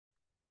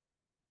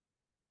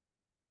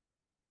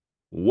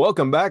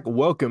Welcome back.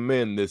 Welcome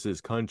in. This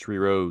is Country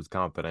Roads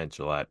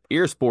Confidential at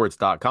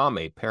earsports.com,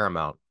 a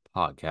Paramount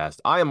podcast.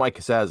 I am Mike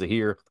Casazza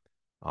here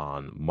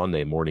on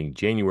Monday morning,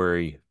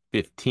 January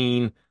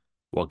 15,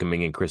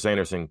 welcoming in Chris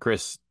Anderson.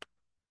 Chris,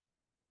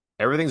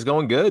 everything's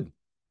going good.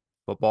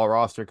 Football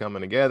roster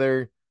coming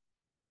together.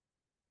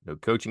 No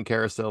coaching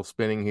carousel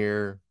spinning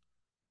here.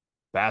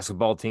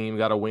 Basketball team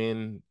got a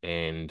win.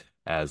 And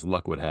as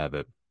luck would have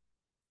it,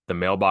 the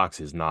mailbox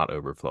is not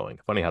overflowing.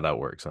 Funny how that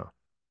works, huh?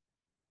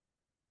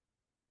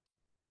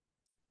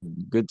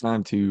 Good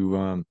time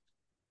to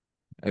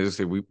as I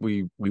say,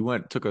 we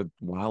went took a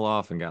while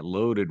off and got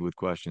loaded with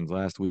questions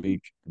last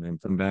week, and then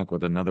come back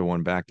with another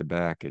one back to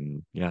back.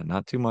 And yeah,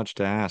 not too much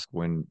to ask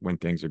when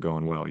things are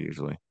going well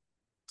usually.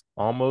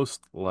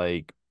 Almost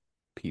like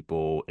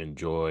people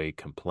enjoy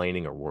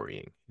complaining or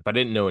worrying. If I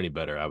didn't know any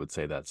better, I would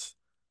say that's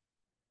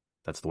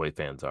the way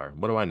fans are.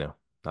 What do I know?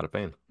 Not a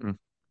fan. Mm.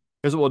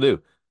 Here's what we'll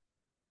do.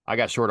 I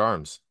got short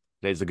arms.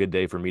 Today's a good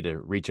day for me to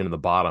reach into the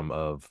bottom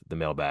of the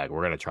mailbag.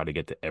 We're going to try to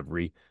get to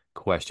every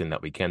question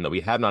that we can that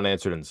we have not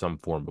answered in some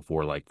form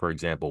before. Like, for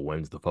example,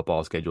 when's the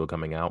football schedule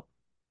coming out?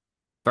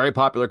 Very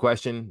popular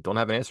question. Don't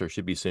have an answer.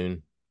 Should be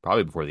soon.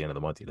 Probably before the end of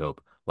the month, you'd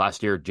hope.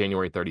 Last year,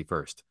 January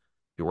 31st. If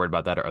you're worried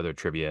about that or other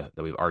trivia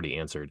that we've already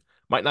answered,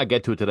 might not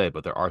get to it today,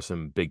 but there are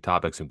some big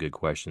topics, some good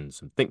questions,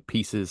 some think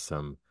pieces,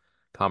 some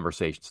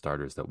conversation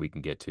starters that we can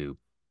get to.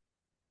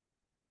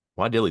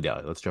 Why dilly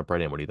dally? Let's jump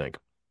right in. What do you think?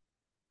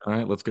 All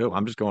right, let's go.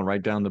 I'm just going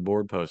right down the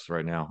board posts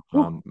right now.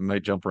 Woo.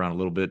 Might jump around a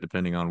little bit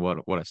depending on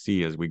what I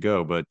see as we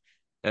go. But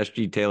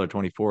SG Taylor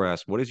 24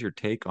 asks, "What is your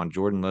take on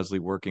Jordan Leslie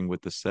working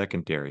with the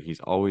secondary?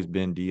 He's always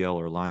been DL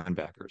or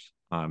linebackers."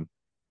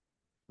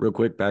 Real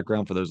quick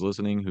background for those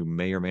listening who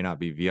may or may not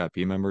be VIP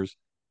members.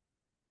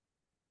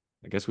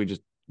 I guess we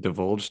just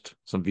divulged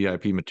some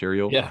VIP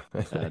material Yeah.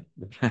 that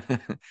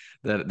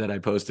that I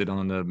posted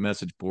on the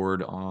message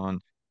board on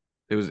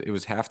it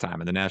was halftime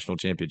in the national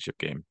championship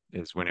game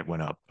is when it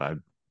went up. I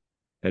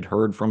had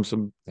heard from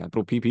some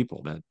capital P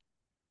people that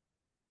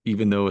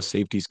even though a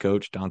safeties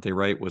coach, Dante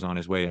Wright, was on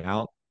his way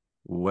out,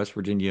 West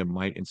Virginia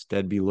might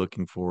instead be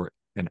looking for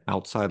an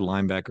outside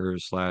linebacker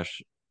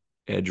slash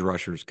edge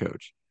rushers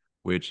coach,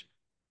 which, if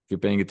you're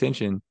paying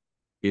attention,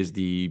 is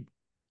the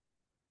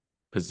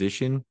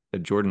position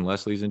that Jordan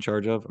Leslie's in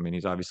charge of. I mean,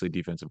 he's obviously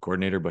defensive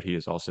coordinator, but he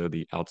is also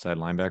the outside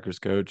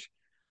linebackers coach.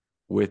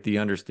 With the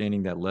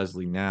understanding that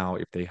Leslie now,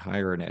 if they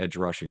hire an edge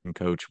rushing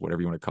coach,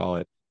 whatever you want to call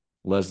it,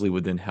 Leslie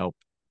would then help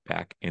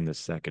back in the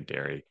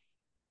secondary.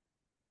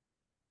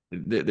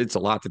 It's a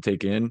lot to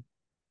take in,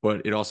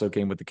 but it also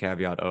came with the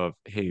caveat of,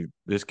 hey,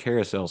 this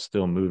carousel's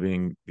still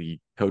moving. The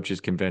coaches'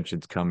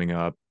 convention's coming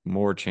up.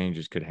 More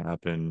changes could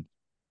happen,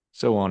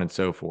 so on and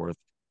so forth.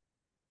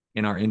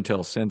 In our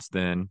intel since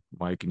then,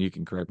 Mike, and you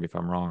can correct me if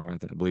I'm wrong.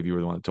 I believe you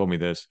were the one that told me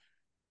this.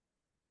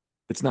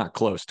 It's not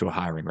close to a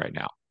hiring right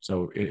now.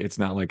 So it's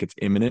not like it's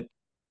imminent.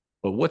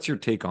 But what's your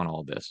take on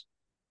all this?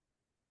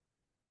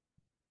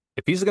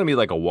 If he's going to be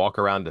like a walk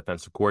around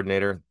defensive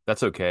coordinator,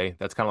 that's okay.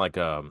 That's kind of like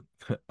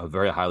a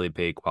very highly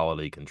paid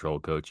quality control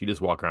coach. You just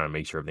walk around and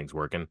make sure everything's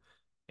working.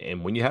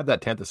 And when you have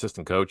that 10th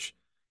assistant coach,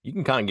 you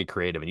can kind of get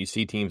creative. And you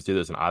see teams do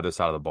this on either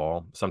side of the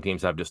ball. Some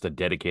teams have just a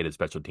dedicated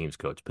special teams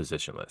coach,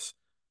 positionless.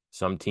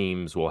 Some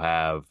teams will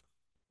have,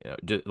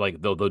 just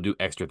like they'll do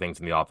extra things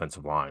in the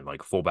offensive line,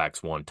 like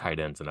fullbacks one, tight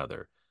ends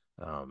another,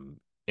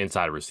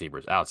 inside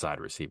receivers,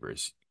 outside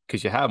receivers,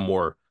 because you have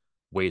more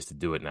ways to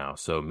do it now.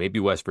 So maybe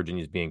West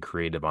Virginia's being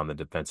creative on the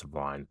defensive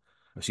line,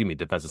 excuse me,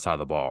 defensive side of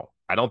the ball.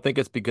 I don't think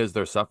it's because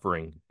they're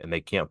suffering and they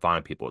can't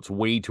find people. It's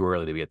way too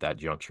early to be at that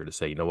juncture to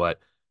say, you know what,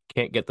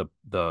 can't get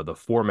the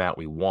format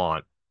we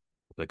want,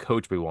 the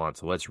coach we want,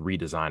 so let's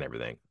redesign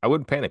everything. I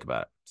wouldn't panic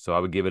about it. So I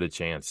would give it a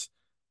chance.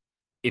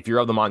 If you're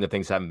of the mind that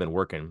things haven't been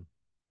working,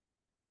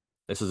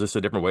 this is just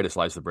a different way to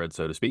slice the bread,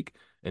 so to speak,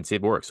 and see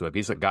if it works. So if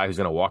he's a guy who's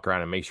going to walk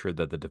around and make sure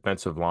that the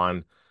defensive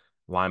line,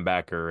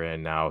 linebacker,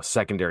 and now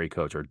secondary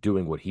coach are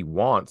doing what he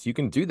wants, you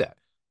can do that.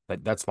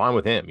 That's fine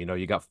with him. You know,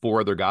 you got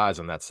four other guys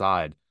on that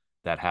side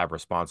that have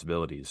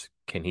responsibilities.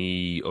 Can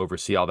he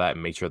oversee all that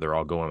and make sure they're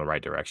all going in the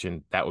right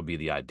direction? That would be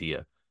the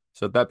idea.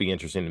 So that'd be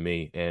interesting to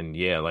me. And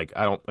yeah, like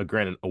I don't,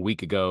 granted, a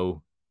week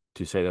ago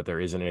to say that there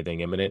isn't anything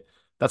imminent,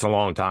 that's a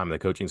long time in the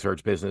coaching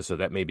search business. So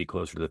that may be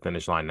closer to the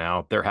finish line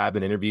now. There have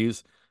been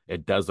interviews.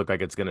 It does look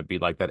like it's going to be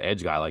like that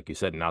edge guy, like you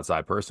said, an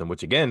outside person,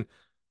 which again,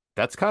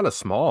 that's kind of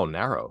small,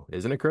 narrow,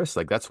 isn't it, Chris?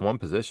 Like that's one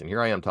position.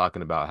 Here I am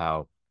talking about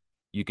how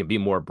you can be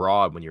more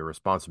broad when your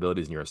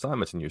responsibilities and your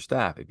assignments and your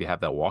staff. If you have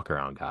that walk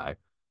around guy,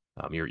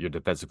 your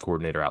defensive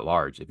coordinator at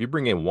large. If you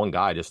bring in one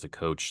guy just to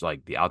coach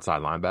like the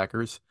outside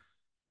linebackers,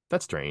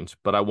 that's strange.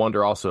 But I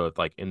wonder also if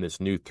like in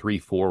this new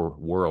 3-4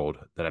 world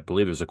that I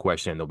believe there's a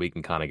question that we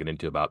can kind of get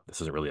into about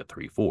this isn't really a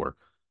 3-4.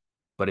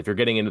 But if you're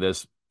getting into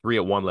this three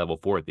at one level,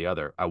 four at the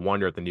other, I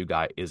wonder if the new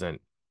guy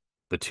isn't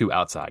the two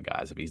outside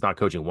guys. If he's not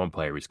coaching one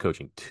player, he's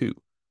coaching two.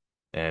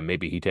 And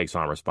maybe he takes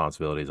on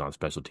responsibilities on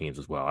special teams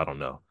as well. I don't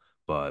know.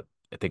 But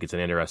I think it's an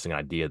interesting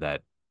idea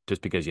that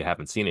just because you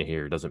haven't seen it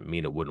here doesn't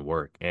mean it wouldn't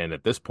work. And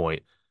at this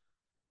point,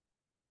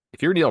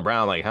 if you're Neil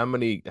Brown, like how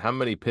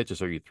many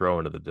pitches are you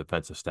throwing to the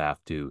defensive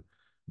staff to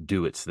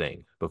do its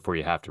thing before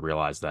you have to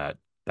realize that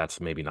that's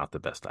maybe not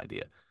the best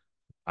idea?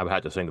 I would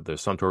have to think that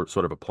there's some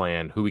sort of a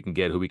plan, who we can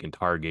get, who we can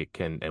target,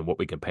 and what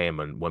we can pay him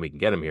and when we can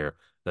get him here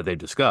that they've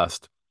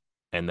discussed,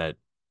 and that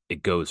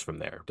it goes from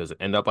there. Does it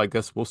end up like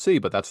this? We'll see,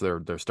 but that's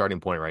their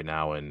starting point right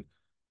now, and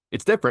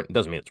it's different. It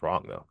doesn't mean it's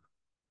wrong though.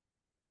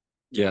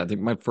 Yeah, I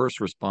think my first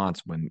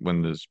response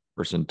when this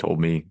person told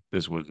me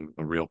this was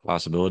a real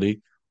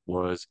possibility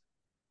was,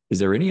 is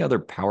there any other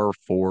Power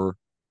Four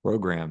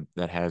program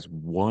that has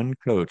one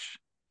coach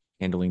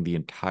handling the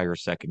entire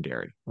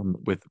secondary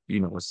with,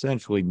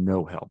 essentially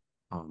no help?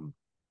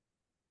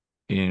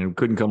 And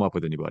couldn't come up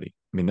with anybody.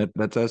 I mean,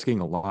 that's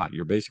asking a lot.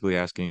 You're basically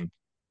asking,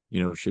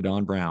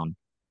 Shadon Brown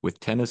with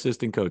 10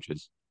 assistant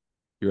coaches.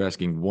 You're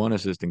asking one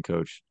assistant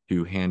coach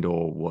to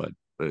handle what,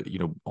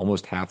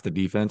 almost half the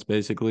defense,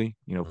 basically,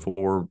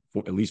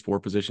 at least four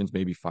positions,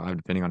 maybe five,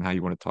 depending on how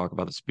you want to talk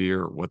about the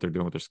spear or what they're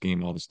doing with their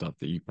scheme, all the stuff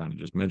that you kind of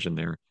just mentioned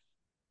there.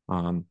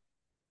 Um,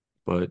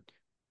 but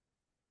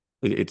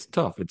it's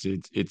tough.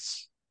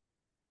 It's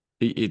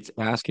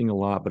asking a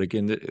lot. But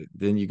again,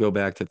 then you go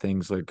back to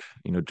things like,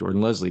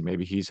 Jordan Leslie,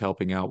 maybe he's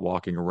helping out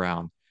walking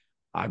around.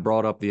 I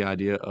brought up the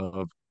idea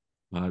of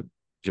uh,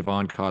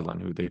 Javon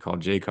Codlin, who they call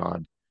J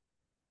Cod,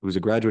 who was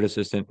a graduate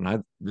assistant.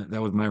 And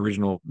that was my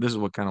original, this is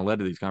what kind of led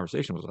to these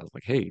conversations was I was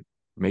like, hey,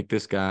 make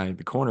this guy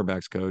the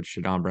cornerbacks coach,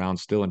 Shadon Brown,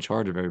 still in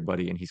charge of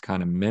everybody. And he's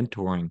kind of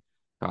mentoring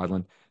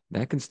Codlin.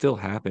 That can still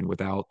happen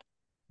without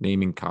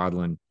naming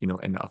Codlin,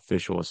 an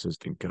official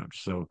assistant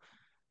coach. So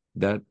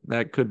that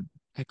could,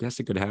 I guess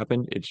it could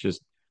happen. It's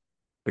just,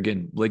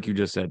 again, like you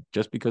just said,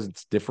 just because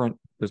it's different,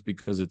 just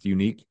because it's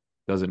unique,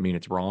 doesn't mean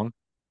it's wrong,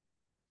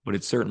 but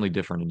it's certainly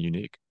different and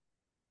unique.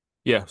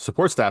 Yeah,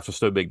 support staffs are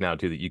so big now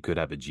too that you could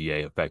have a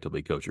GA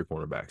effectively coach your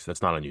cornerbacks.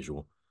 That's not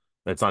unusual.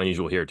 That's not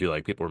unusual here too.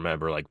 Like people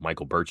remember, like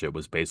Michael Burchett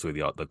was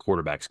basically the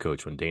quarterbacks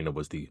coach when Dana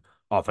was the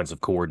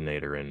offensive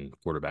coordinator and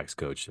quarterbacks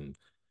coach. And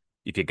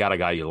if you got a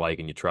guy you like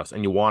and you trust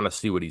and you want to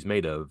see what he's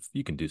made of,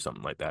 you can do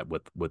something like that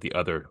with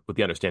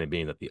the understanding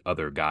being that the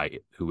other guy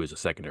who is a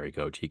secondary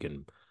coach, he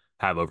can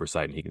have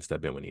oversight and he can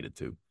step in when needed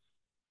to.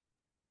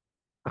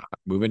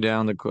 Moving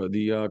down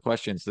the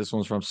questions. This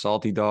one's from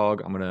Salty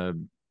Dog. I'm gonna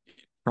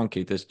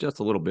truncate this just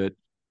a little bit,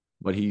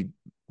 but he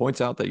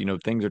points out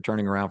that things are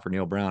turning around for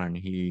Neil Brown, and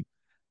he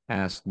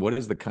asked, "What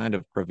is the kind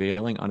of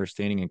prevailing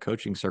understanding in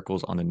coaching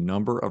circles on the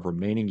number of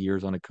remaining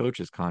years on a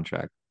coach's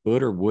contract?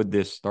 Would or would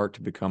this start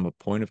to become a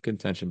point of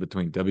contention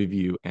between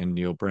WVU and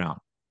Neil Brown?"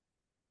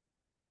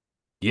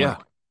 Yeah.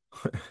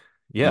 Mike,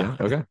 Yeah.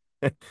 yeah, okay,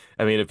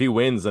 I mean, if he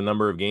wins a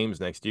number of games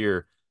next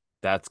year,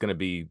 that's going to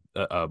be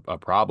a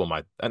problem.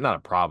 Not a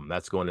problem.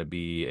 That's going to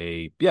be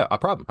a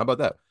problem. How about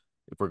that?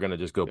 If we're going to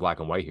just go yep. black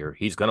and white here,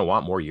 he's going to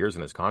want more years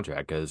in his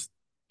contract because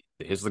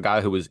he's the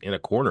guy who was in a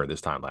corner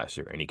this time last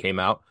year and he came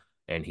out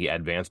and he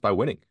advanced by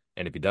winning.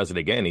 And if he does it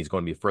again, he's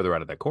going to be further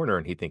out of that corner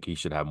and he think he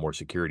should have more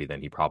security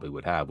than he probably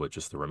would have with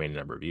just the remaining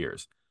number of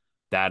years.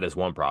 That is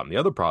one problem. The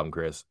other problem,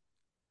 Chris,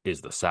 is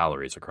the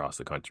salaries across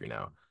the country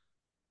now.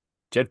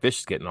 Jed Fish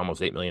is getting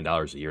almost $8 million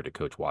a year to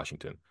coach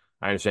Washington.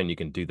 I understand you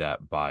can do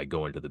that by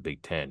going to the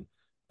Big Ten.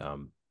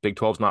 Big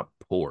 12's not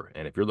poor.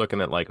 And if you're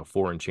looking at like a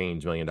four and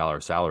change $1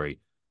 million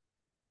salary,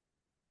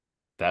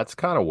 that's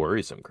kind of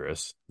worrisome,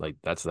 Chris. Like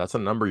that's a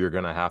number you're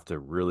going to have to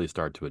really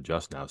start to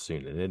adjust now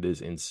soon. And it is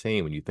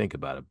insane when you think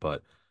about it.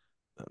 But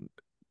um,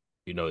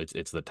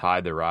 it's the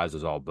tide that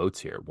rises all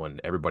boats here.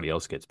 When everybody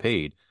else gets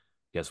paid,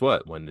 guess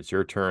what? When it's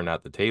your turn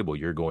at the table,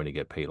 you're going to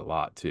get paid a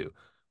lot too.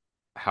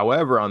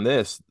 However, on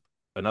this,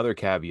 another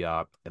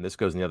caveat, and this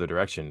goes in the other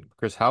direction,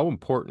 Chris, how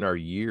important are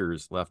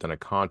years left on a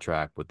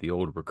contract with the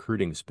old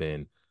recruiting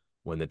spin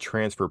when the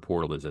transfer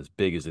portal is as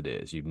big as it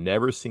is? You've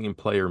never seen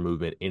player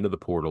movement into the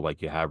portal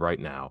like you have right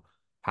now.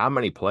 How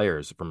many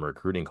players from a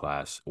recruiting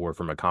class or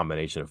from a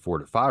combination of 4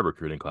 to 5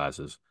 recruiting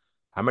classes,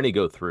 how many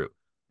go through?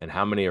 And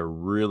how many are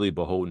really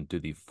beholden to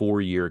the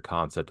 4 year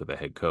concept of a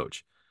head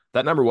coach?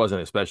 That number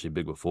wasn't especially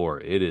big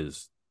before. It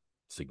is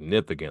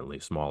significantly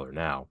smaller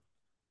now.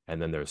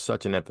 And then there's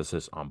such an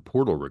emphasis on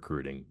portal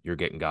recruiting. You're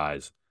getting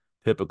guys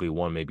typically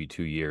 1, maybe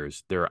 2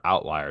 years. There are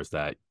outliers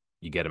that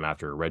you get them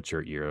after a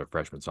redshirt year, a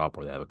freshman,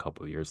 sophomore, they have a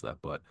couple of years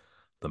left. But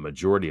the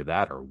majority of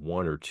that are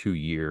 1 or 2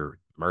 year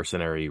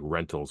mercenary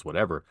rentals,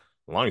 whatever.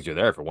 As long as you're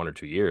there for 1 or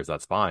 2 years,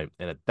 that's fine.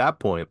 And at that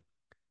point,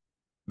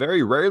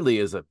 very rarely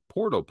is a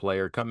portal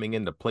player coming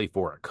in to play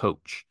for a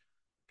coach.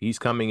 He's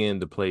coming in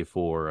to play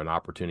for an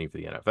opportunity for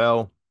the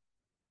NFL,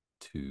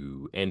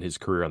 to end his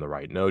career on the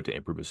right note, to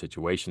improve his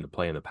situation, to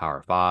play in the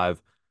Power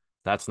Five.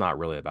 That's not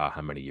really about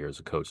how many years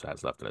a coach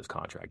has left in his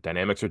contract.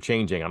 Dynamics are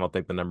changing. I don't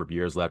think the number of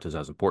years left is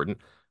as important.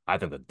 I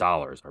think the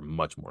dollars are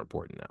much more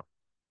important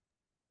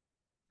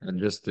now. And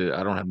just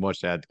I don't have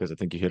much to add because I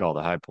think you hit all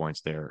the high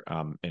points there.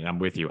 And I'm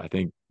with you. I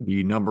think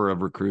the number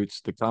of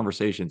recruits, the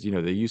conversations,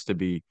 there used to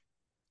be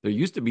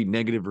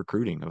negative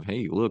recruiting of,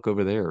 hey, look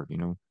over there,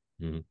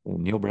 Mm-hmm. well,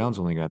 Neil Brown's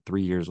only got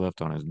 3 years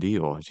left on his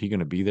deal. Is he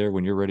going to be there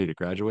when you're ready to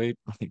graduate?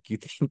 Like, you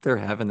think they're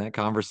having that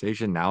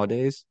conversation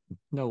nowadays?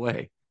 No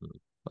way.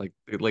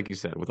 Like you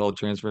said, with all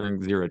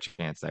transferring, zero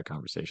chance that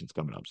conversation's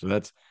coming up. So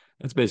that's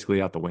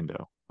basically out the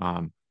window.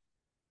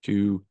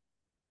 To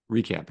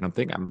recap,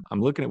 and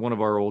I'm looking at one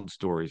of our old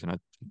stories, and I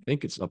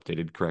think it's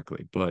updated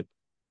correctly, but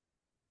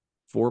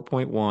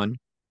 4.1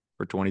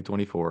 for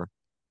 2024,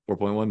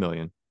 4.1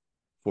 million,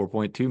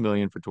 4.2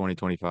 million for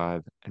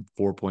 2025, and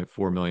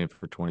 4.4 million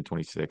for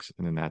 2026,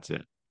 and then that's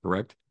it.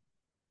 Correct?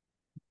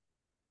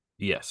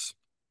 Yes.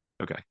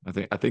 Okay.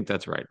 I think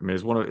that's right. I mean,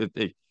 it's one of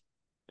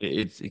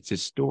it's a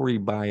story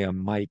by a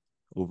Mike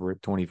over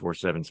at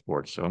 24/7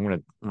 Sports. So I'm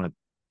gonna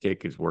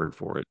take his word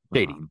for it.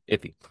 Shady,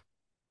 iffy.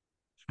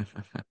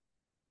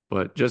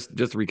 But just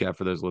to recap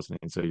for those listening,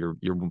 so you're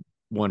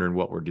wondering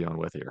what we're dealing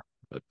with here.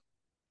 But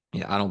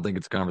yeah, I don't think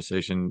it's a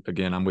conversation.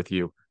 Again, I'm with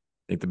you. I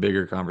think the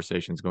bigger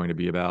conversation is going to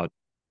be about,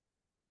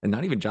 and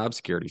not even job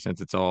security,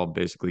 since it's all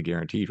basically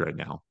guaranteed right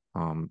now,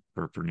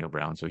 for Neil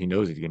Brown. So he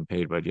knows he's getting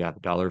paid. But yeah, the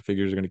dollar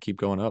figures are going to keep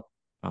going up.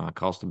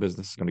 Cost of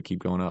business is going to keep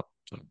going up.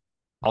 So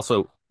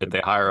Also, if big they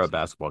hire a conversation.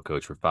 basketball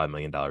coach for $5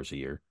 million a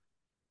year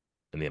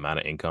and the amount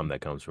of income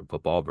that comes from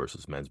football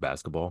versus men's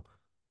basketball,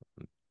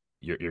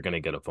 you're going to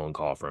get a phone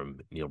call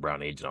from Neil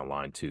Brown agent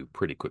online too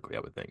pretty quickly,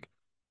 I would think.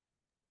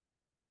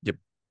 Yep.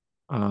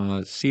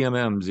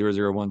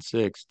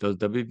 CMM0016, does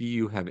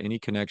WVU have any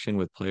connection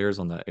with players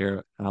on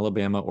the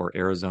Alabama or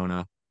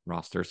Arizona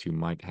rosters who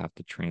might have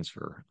to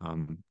transfer?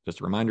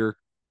 Just a reminder,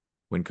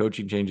 when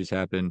coaching changes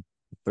happen,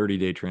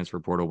 30-day transfer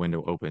portal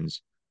window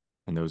opens,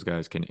 and those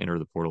guys can enter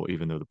the portal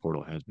even though the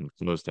portal has been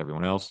closed to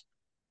everyone else.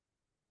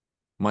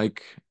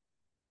 Mike,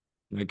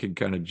 I could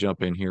kind of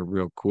jump in here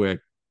real quick.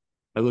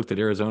 I looked at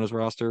Arizona's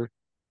roster.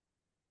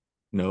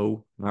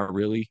 No, not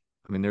really.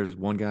 I mean, there's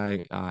one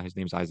guy, his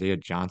name's Isaiah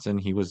Johnson.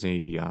 He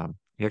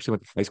actually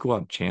went to high school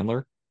out in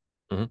Chandler,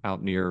 Hmm.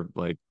 out near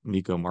like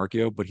Nico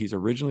Marchio, but he's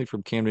originally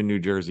from Camden, New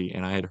Jersey.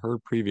 And I had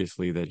heard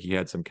previously that he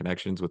had some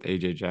connections with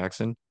AJ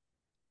Jackson.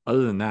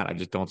 Other than that, I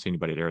just don't see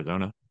anybody at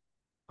Arizona.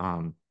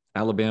 Um,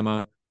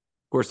 Alabama,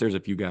 of course, there's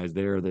a few guys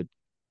there that,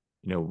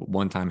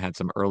 one time had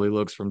some early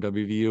looks from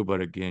WVU,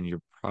 but again,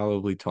 you're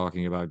probably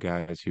talking about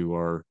guys who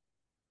are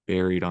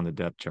buried on the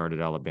depth chart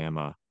at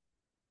Alabama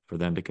for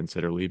them to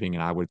consider leaving.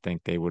 And I would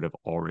think they would have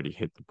already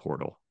hit the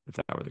portal if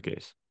that were the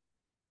case.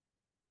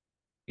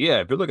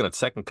 Yeah, if you're looking at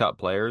second cut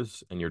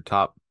players and your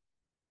top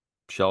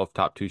shelf,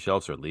 top two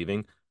shelves are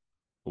leaving,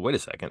 well, wait a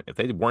second. If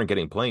they weren't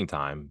getting playing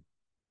time,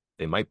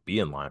 they might be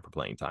in line for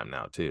playing time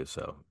now too.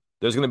 So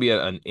there's going to be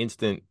an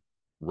instant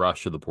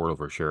rush to the portal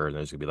for sure, and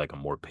there's going to be like a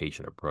more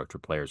patient approach for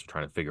players who are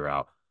trying to figure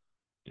out,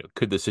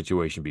 could this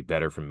situation be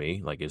better for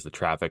me? Like, is the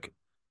traffic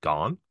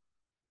gone?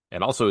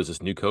 And also, is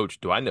this new coach?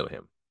 Do I know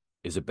him?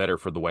 Is it better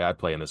for the way I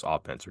play in this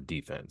offense or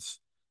defense?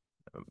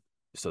 Um,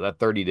 so that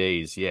 30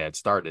 days, yeah, it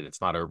started.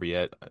 It's not over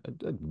yet.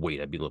 I'd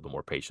wait. I'd be a little bit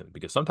more patient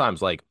because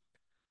sometimes, like,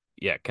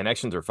 yeah,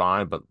 connections are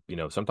fine, but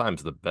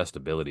sometimes the best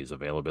ability is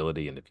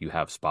availability. And if you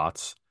have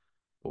spots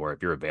or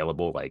if you're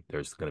available, like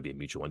there's going to be a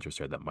mutual interest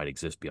there that might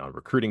exist beyond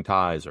recruiting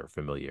ties or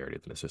familiarity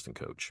with an assistant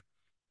coach.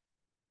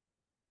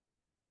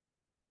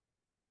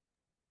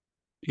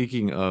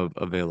 Speaking of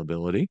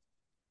availability,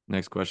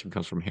 next question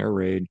comes from Hair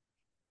Raid.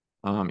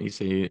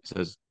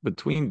 Says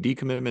between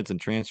decommitments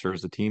and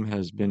transfers, the team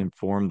has been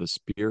informed the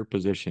spear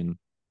position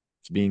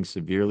is being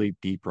severely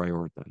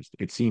deprioritized.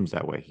 It seems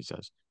that way, he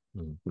says.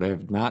 Mm. But I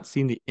have not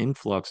seen the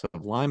influx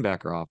of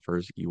linebacker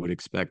offers you would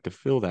expect to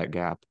fill that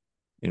gap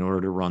in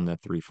order to run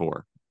that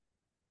 3-4.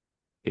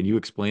 Can you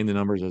explain the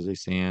numbers as they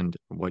stand,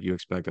 what you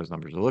expect those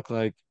numbers to look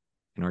like?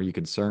 And are you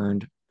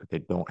concerned that they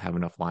don't have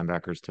enough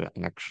linebackers to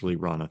actually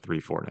run a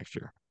 3-4 next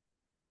year?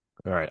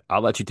 All right,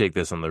 I'll let you take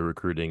this on the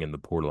recruiting and the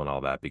portal and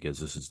all that because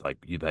this is like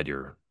you've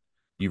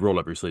rolled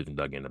up your sleeves and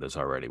dug into this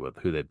already with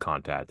who they've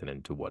contacted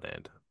and to what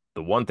end.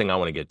 The one thing I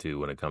want to get to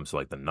when it comes to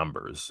like the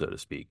numbers, so to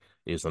speak,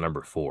 is the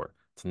number four.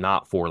 It's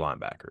not four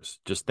linebackers.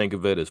 Just think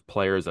of it as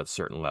players at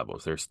certain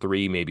levels. There's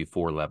three, maybe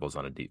four levels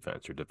on a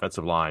defense. Your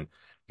defensive line,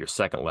 your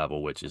second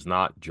level, which is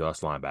not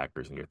just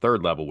linebackers, and your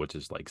third level, which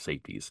is like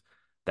safeties.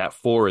 That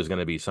four is going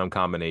to be some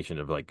combination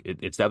of like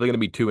it's definitely going to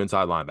be two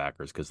inside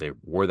linebackers because they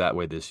were that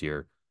way this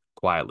year,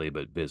 quietly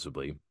but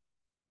visibly,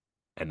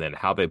 and then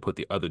how they put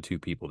the other two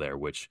people there,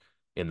 which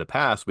in the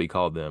past we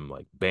called them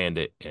like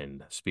Bandit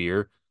and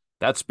Spear.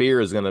 That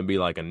Spear is going to be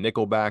like a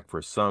nickelback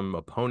for some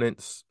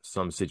opponents,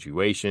 some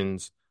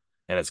situations,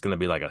 and it's going to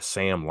be like a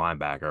Sam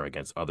linebacker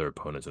against other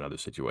opponents in other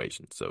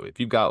situations. So if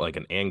you've got like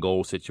an end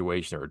goal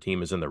situation or a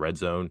team is in the red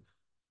zone,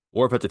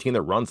 or if it's a team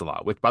that runs a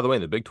lot, which by the way,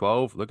 in the Big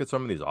 12, look at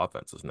some of these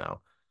offenses now.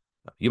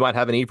 You might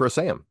have an E for a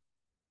Sam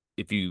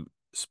if you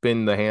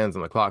spin the hands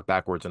on the clock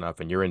backwards enough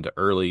and you're into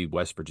early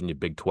West Virginia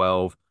Big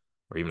 12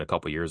 or even a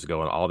couple years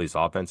ago in all these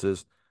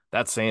offenses,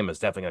 that Sam is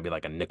definitely going to be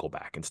like a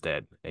nickelback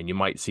instead. And you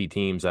might see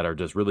teams that are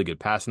just really good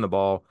passing the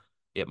ball.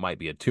 It might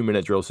be a 2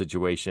 minute drill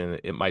situation.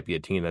 It might be a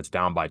team that's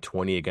down by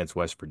 20 against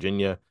West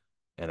Virginia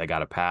and they got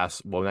to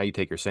pass. Well, now you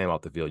take your Sam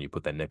off the field and you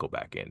put that nickel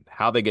back in.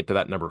 How they get to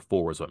that number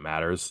four is what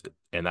matters.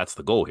 And that's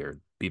the goal here.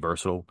 Be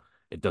versatile.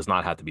 It does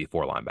not have to be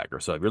four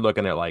linebackers. So if you're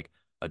looking at like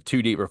a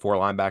two deep or four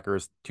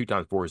linebackers. Two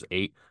times four is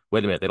eight.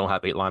 Wait a minute, they don't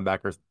have eight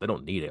linebackers. They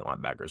don't need eight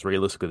linebackers.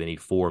 Realistically, they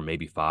need four,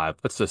 maybe five.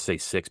 Let's just say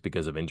six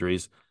because of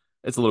injuries.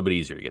 It's a little bit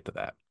easier to get to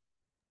that.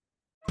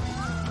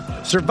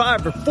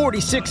 Survivor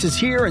 46 is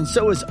here, and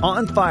so is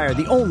On Fire,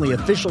 the only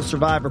official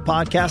Survivor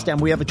podcast, and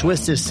we have a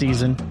twist this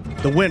season.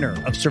 The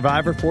winner of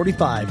Survivor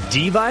 45,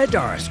 Dee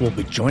Valladares, will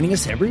be joining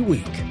us every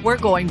week. We're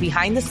going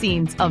behind the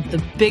scenes of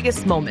the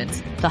biggest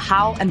moments, the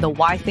how and the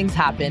why things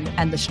happen,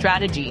 and the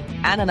strategy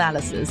and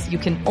analysis you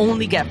can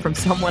only get from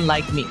someone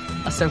like me,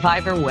 a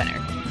Survivor winner.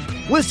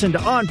 Listen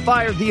to On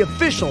Fire, the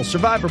official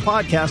Survivor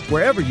podcast,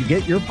 wherever you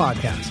get your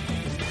podcasts.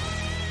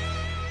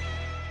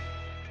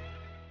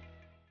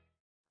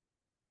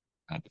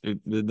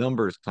 The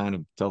numbers kind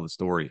of tell the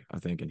story, I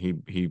think, and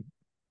he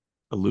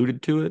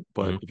alluded to it.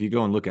 But if you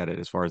go and look at it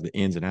as far as the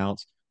ins and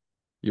outs,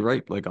 you're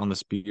right. Like on the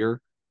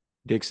spear,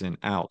 Dixon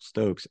out,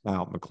 Stokes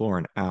out,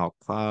 McLaurin out,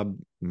 Cobb,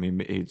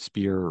 maybe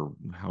Spear, or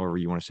however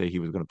you want to say he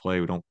was going to play.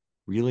 We don't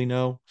really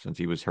know since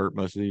he was hurt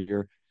most of the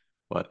year,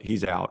 but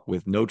he's out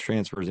with no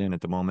transfers in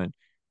at the moment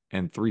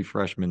and three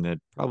freshmen that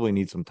probably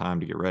need some time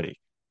to get ready.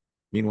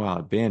 Meanwhile,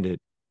 at Bandit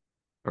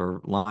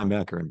or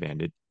linebacker and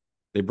Bandit,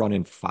 they brought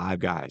in five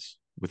guys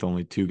with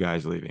only two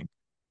guys leaving.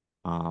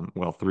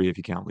 Well, three if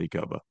you count Lee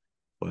Koba.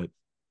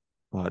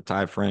 But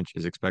Ty French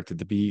is expected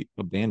to be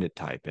a bandit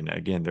type. And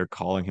again, they're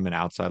calling him an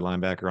outside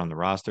linebacker on the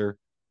roster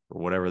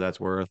or whatever that's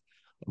worth.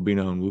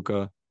 Obino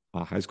Luca,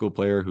 a high school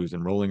player who's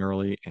enrolling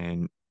early.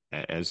 And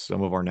as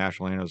some of our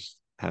national analysts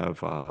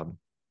have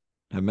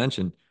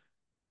mentioned,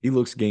 he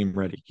looks game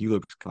ready. He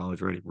looks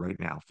college ready right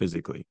now,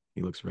 physically.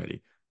 He looks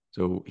ready.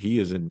 So he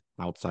is an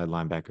outside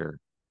linebacker,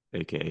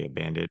 aka a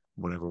bandit,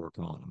 whatever we're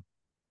calling him.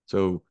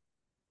 So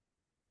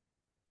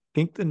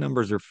think the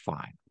numbers are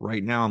fine.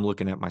 Right now, I'm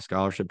looking at my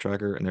scholarship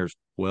tracker, and there's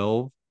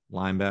 12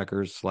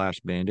 linebackers slash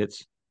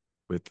bandits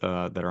with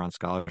that are on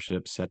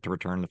scholarship set to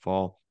return in the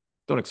fall.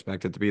 Don't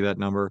expect it to be that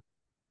number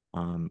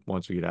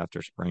once we get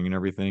after spring and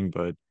everything,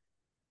 but a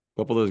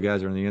couple of those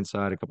guys are on the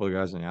inside, a couple of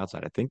guys on the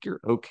outside. I think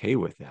you're okay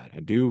with that. I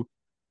do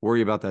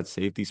worry about that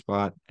safety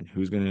spot and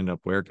who's going to end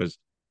up where, because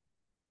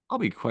I'll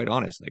be quite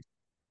honest, like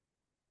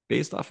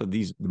based off of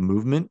these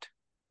movement,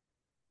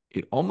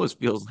 it almost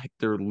feels like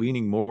they're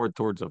leaning more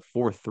towards a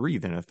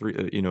 4-3 than a three,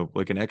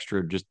 like an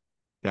extra just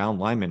down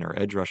lineman or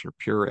edge rusher,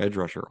 pure edge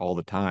rusher all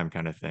the time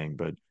kind of thing.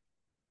 But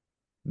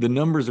the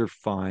numbers are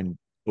fine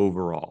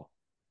overall.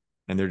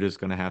 And they're just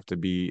going to have to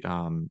be,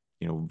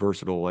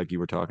 versatile, like you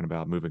were talking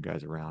about, moving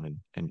guys around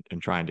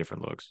and trying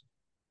different looks.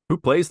 Who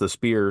plays the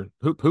spear?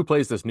 Who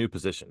plays this new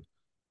position?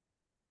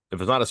 If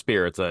it's not a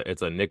spear, it's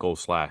a nickel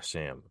slash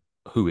Sam.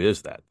 Who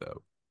is that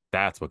though?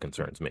 That's what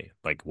concerns me.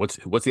 Like, what's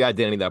the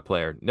identity of that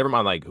player? Never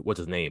mind, like, what's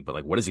his name, but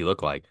like, what does he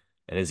look like?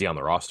 And is he on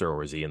the roster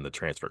or is he in the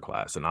transfer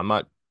class? And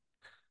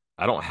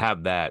I don't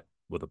have that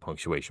with a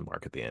punctuation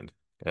mark at the end.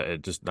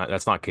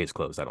 That's not case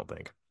closed. I don't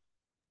think.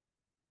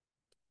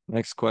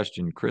 Next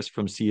question, Chris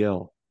from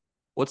CL.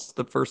 What's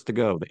the first to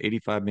go, the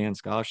 85-man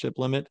scholarship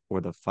limit or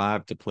the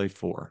 5 to play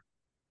 4?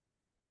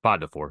 5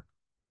 to 4.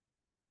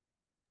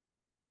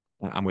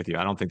 I'm with you.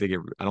 I don't think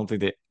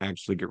they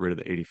actually get rid of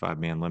the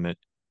 85-man limit.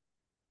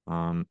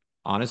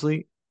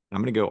 Honestly, I'm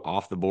going to go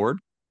off the board,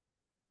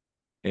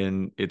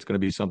 and it's going to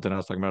be something I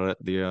was talking about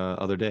the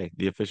other day,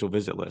 the official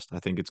visit list. I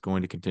think it's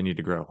going to continue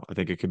to grow. I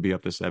think it could be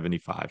up to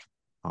 75.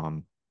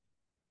 Um,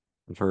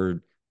 I've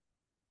heard,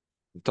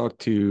 talked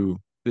to,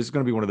 this is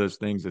going to be one of those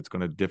things that's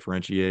going to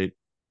differentiate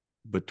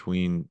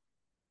between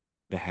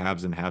the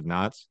haves and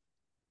have-nots,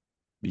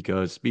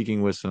 because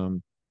speaking with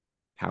some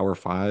Power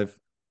Five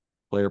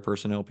player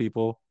personnel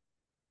people,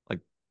 like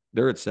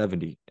they're at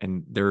 70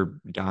 and they're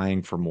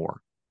dying for more.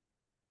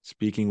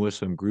 Speaking with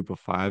some group of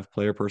five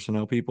player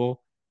personnel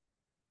people,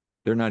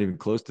 they're not even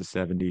close to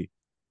 70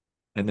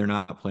 and they're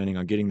not planning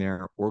on getting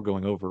there or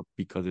going over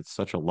because it's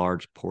such a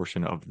large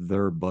portion of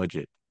their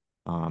budget.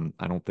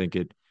 I don't think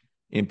it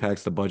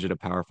impacts the budget of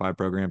Power Five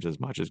programs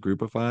as much as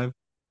Group of Five,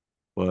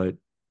 but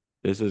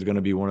this is going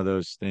to be one of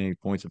those things,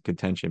 points of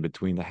contention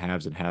between the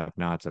haves and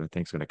have-nots that I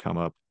think is going to come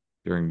up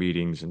during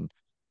meetings. And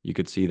you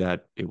could see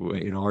that it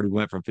already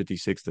went from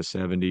 56 to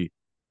 70,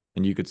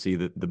 and you could see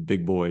that the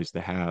big boys,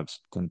 the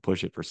haves, going to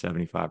push it for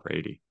 75 or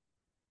 80.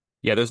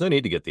 Yeah, there's no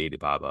need to get the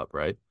 85 up,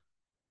 right?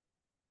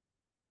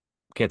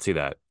 Can't see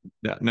that.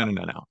 No, no, no,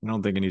 no, no. I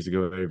don't think it needs to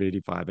go over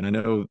 85. And I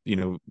know,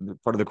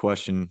 part of the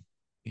question,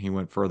 he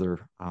went further,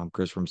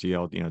 Chris from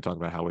CL, talk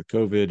about how with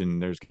COVID and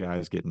there's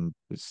guys getting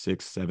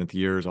sixth, seventh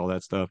years, all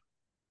that stuff.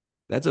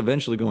 That's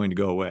eventually going to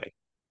go away.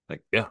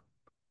 Like, Yeah.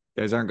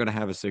 guys aren't going to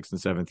have a sixth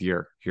and seventh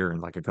year here in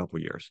like a couple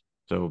years.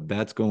 So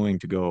that's going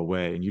to go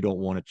away. And you don't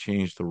want to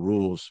change the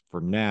rules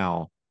for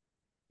now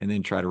and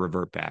then try to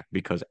revert back,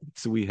 because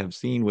so we have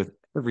seen with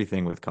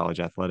everything with college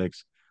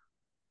athletics,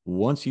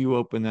 once you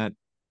open that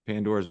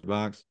Pandora's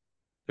box,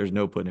 there's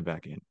no putting it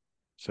back in.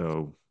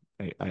 So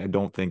I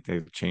don't think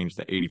they've changed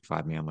the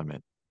 85-man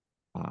limit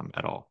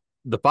at all.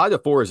 The 5 to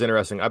 4 is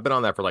interesting. I've been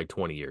on that for like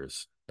 20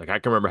 years. Like I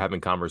can remember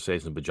having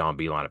conversations with John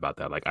Beeline about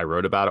that. Like I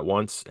wrote about it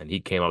once and he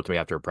came up to me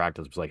after a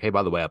practice, was like, "Hey,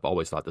 by the way, I've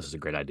always thought this is a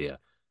great idea."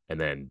 And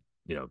then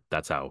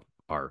that's how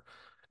our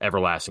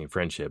everlasting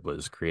friendship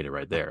was created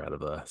right there out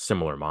of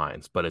similar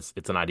minds. But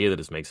it's an idea that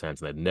just makes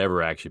sense, and I've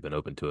never actually been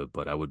open to it.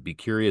 But I would be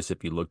curious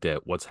if you looked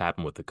at what's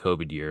happened with the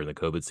COVID year and the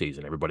COVID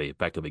season, everybody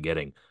effectively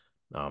getting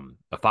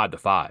a 5 to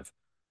 5.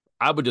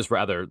 I would just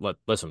rather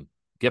listen,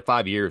 get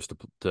 5 years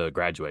to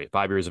graduate,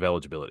 5 years of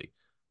eligibility.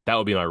 That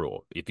would be my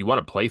rule. If you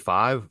want to play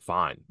five,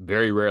 fine.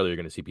 Very rarely you're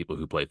going to see people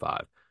who play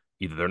five.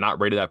 Either they're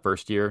not rated that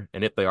first year,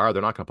 and if they are,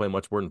 they're not going to play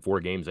much more than 4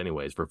 games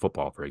anyways for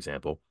football, for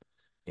example.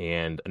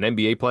 And an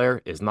NBA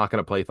player is not going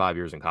to play 5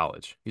 years in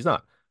college. He's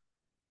not.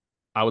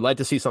 I would like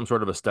to see some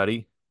sort of a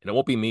study, and it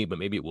won't be me, but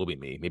maybe it will be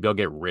me. Maybe I'll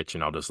get rich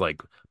and I'll just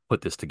like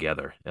put this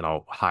together and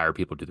I'll hire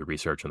people to do the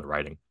research and the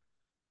writing.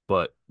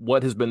 But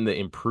what has been the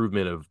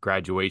improvement of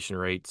graduation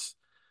rates?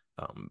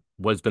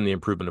 What's been the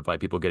improvement of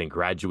like people getting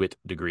graduate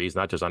degrees,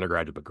 not just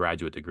undergraduate, but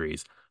graduate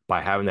degrees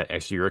by having that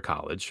extra year of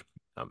college?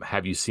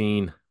 Have you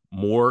seen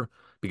more?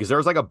 Because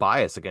there's like a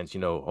bias against,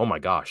 oh my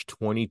gosh,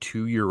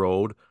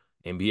 22-year-old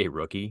NBA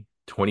rookie,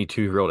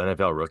 22-year-old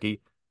NFL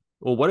rookie.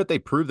 Well, what if they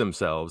prove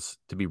themselves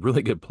to be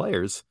really good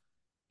players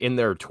in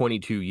their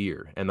 22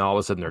 year and all of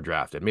a sudden they're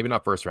drafted? Maybe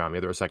not first round,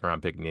 maybe they're a second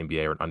round pick in the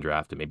NBA or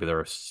undrafted. Maybe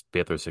they're a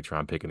fifth or sixth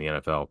round pick in the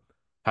NFL.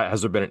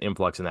 Has there been an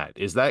influx in that?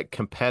 Is that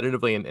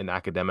competitively and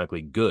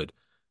academically good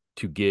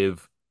to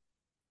give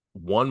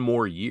one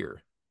more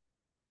year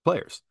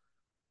players?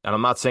 And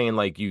I'm not saying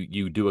like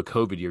you do a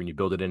COVID year and you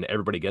build it in,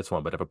 everybody gets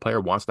one. But if a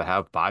player wants to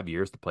have 5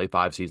 years to play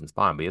 5 seasons,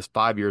 fine. But he has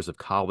 5 years of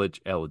college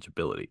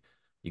eligibility.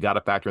 You got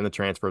to factor in the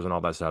transfers and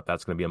all that stuff.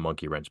 That's going to be a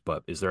monkey wrench.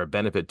 But is there a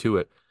benefit to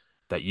it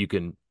that you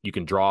can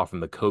draw from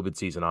the COVID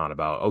season on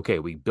about, okay,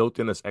 we built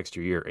in this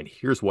extra year and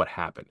here's what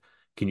happened.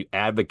 Can you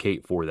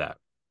advocate for that?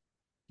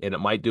 And it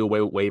might do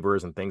away with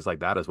waivers and things like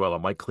that as well.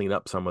 It might clean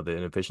up some of the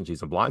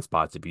inefficiencies and blind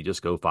spots if you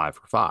just go 5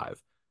 for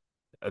 5.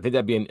 I think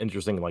that'd be an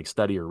interesting like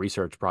study or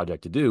research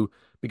project to do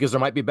because there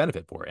might be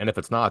benefit for it. And if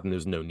it's not, then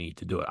there's no need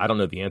to do it. I don't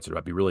know the answer.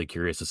 I'd be really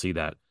curious to see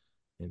that.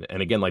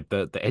 And again, like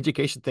the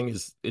education thing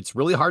it's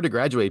really hard to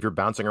graduate if you're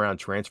bouncing around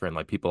transferring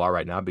like people are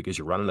right now because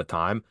you're running the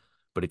time.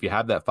 But if you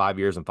have that 5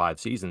 years and 5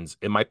 seasons,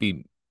 you might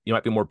be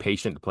more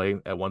patient to play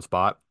at one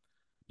spot.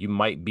 You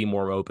might be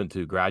more open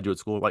to graduate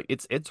school. Like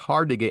it's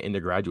hard to get into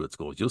graduate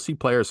schools. You'll see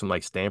players from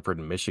like Stanford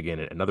and Michigan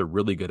and other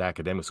really good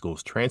academic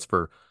schools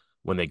transfer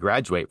when they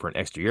graduate for an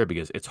extra year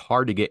because it's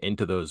hard to get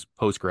into those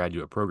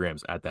postgraduate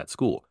programs at that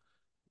school.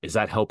 Is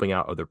that helping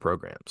out other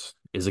programs?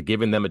 Is it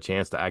giving them a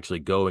chance to actually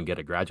go and get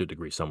a graduate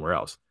degree somewhere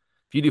else?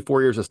 If you do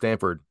 4 years at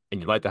Stanford and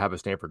you'd like to have a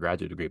Stanford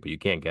graduate degree, but you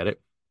can't get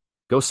it,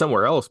 go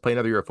somewhere else, play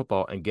another year of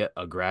football, and get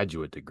a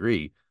graduate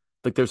degree.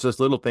 Like there's just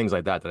little things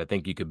like that I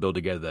think you could build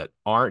together that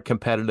aren't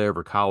competitive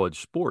or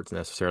college sports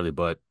necessarily,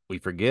 but we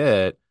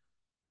forget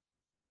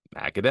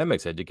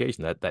academics,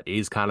 education. That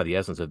is kind of the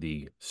essence of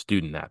the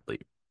student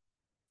athlete.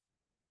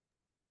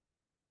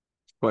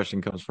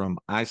 Question comes from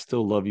I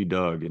still love you,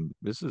 Doug. And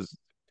this is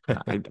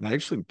I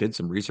actually did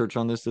some research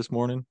on this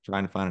morning,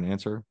 trying to find an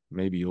answer.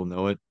 Maybe you'll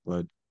know it,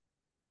 but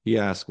he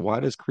asked, why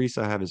does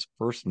Krisa have his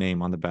first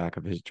name on the back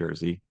of his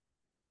jersey?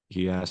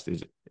 He asked,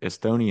 is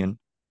Estonian,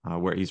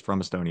 where he's from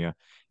Estonia,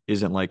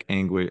 isn't like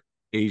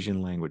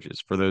Asian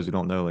languages. For those who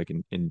don't know, like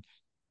in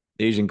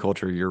Asian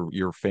culture,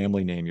 your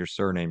family name, your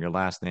surname, your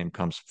last name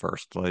comes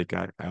first. Like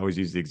I always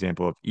use the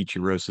example of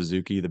Ichiro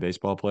Suzuki, the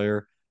baseball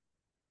player.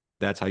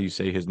 That's how you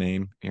say his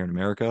name here in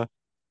America.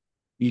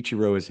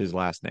 Ichiro is his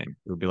last name.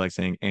 It would be like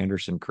saying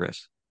Anderson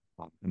Chris.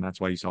 And that's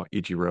why you saw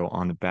Ichiro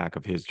on the back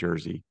of his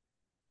jersey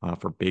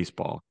for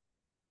baseball.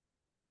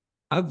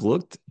 I've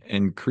looked,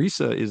 and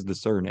Krisa is the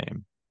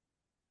surname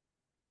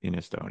in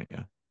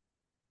Estonia,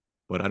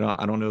 but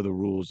I don't know the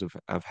rules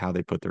of how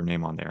they put their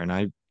name on there.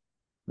 And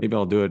maybe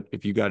I'll do it.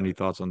 If you got any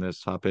thoughts on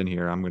this, hop in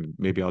here.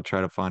 Maybe I'll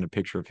try to find a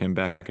picture of him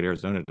back at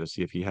Arizona to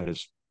see if he had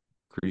his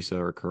Krisa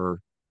or Kerr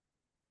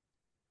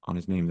on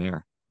his name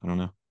there. I don't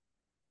know.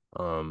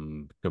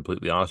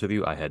 Completely honest with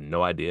you, I had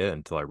no idea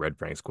until I read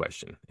Frank's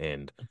question.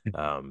 And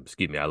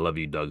excuse me, I love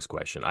you, Doug's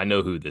question. I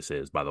know who this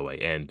is, by the way,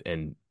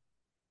 and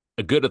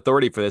a good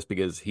authority for this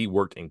because he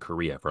worked in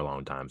Korea for a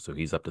long time, so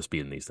he's up to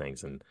speed in these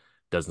things, and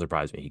doesn't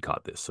surprise me he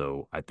caught this.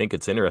 So I think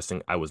it's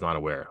interesting. I was not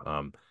aware.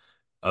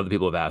 Other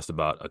people have asked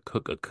about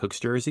a Cook's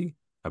jersey.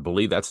 I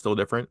believe that's still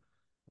different.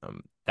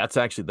 That's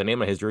actually the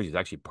name of his jersey is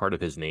actually part of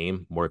his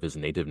name, more of his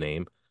native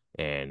name.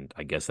 And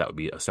I guess that would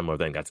be a similar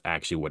thing. That's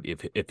actually what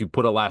if you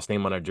put a last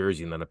name on a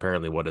jersey, and then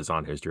apparently what is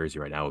on his jersey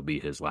right now would be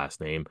his last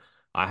name.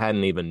 I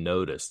hadn't even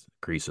noticed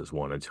Crease's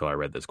one until I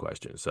read this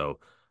question. So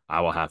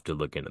I will have to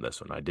look into this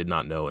one. I did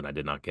not know, and I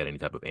did not get any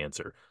type of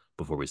answer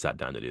before we sat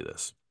down to do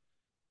this.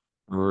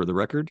 For the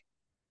record,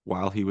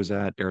 while he was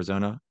at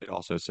Arizona, it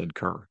also said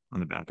Kerr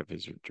on the back of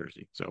his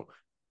jersey. So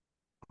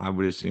I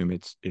would assume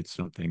it's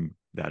something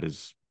that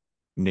is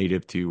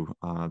native to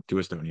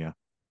Estonia.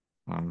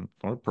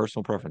 Or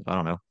personal preference. I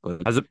don't know.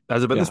 But Has it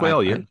been yeah, this way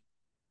all year?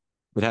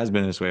 it has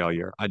been this way all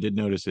year. I did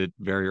notice it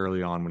very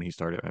early on when he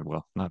started.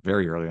 Well, not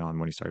very early on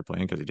when he started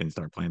playing because he didn't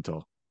start playing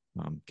until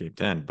game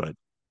 10. But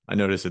I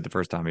noticed it the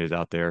first time he was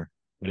out there.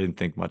 I didn't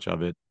think much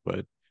of it,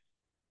 but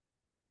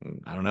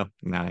I don't know.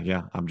 Nah,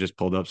 yeah, I've just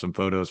pulled up some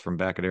photos from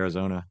back at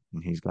Arizona,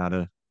 and he's got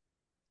a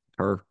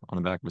her on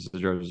the back of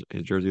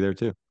his jersey there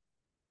too.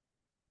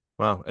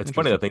 Well, it's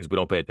funny the Interesting. things we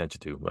don't pay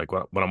attention to. Like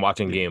when I'm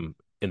watching a Yeah. game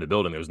in the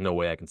building, there's no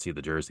way I can see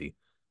the jersey.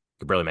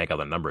 Could barely make out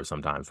the numbers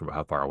sometimes from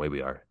how far away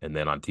we are. And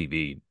then on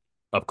TV,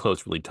 up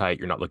close, really tight,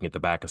 you're not looking at the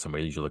back of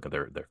somebody. You're looking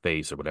at their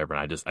face or whatever.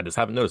 And I just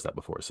haven't noticed that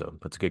before. So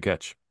that's a good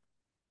catch.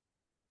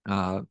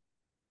 Uh,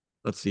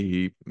 let's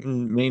see.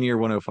 Main year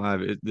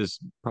 105. This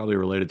probably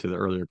related to the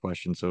earlier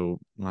question, so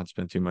not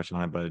spend too much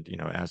on it. But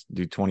ask,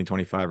 do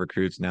 2025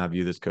 recruits now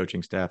view this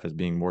coaching staff as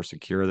being more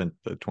secure than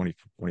the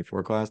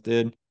 2024 class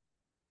did?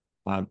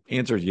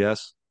 Answer is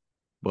yes.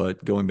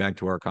 But going back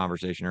to our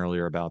conversation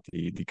earlier about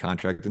the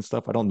contract and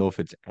stuff, I don't know if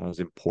it's as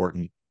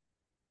important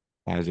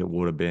as it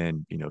would have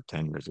been,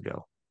 10 years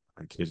ago,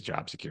 like his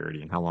job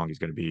security and how long he's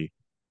going to be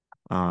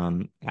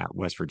at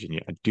West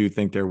Virginia. I do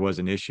think there was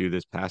an issue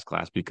this past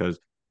class because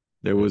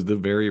there Mm. was the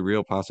very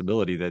real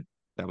possibility that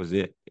that was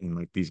it. And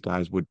like these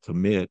guys would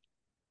commit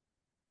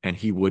and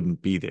he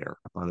wouldn't be there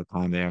by the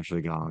time they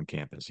actually got on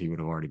campus. He would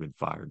have already been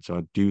fired. So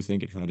I do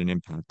think it had an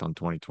impact on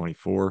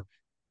 2024.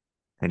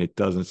 And it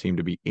doesn't seem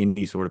to be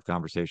any sort of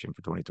conversation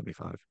for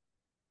 2025.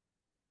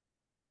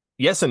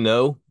 Yes and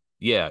no.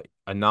 Yeah,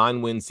 a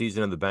 9-win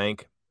season in the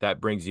bank,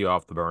 that brings you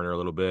off the burner a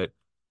little bit.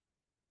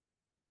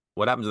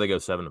 What happens if they go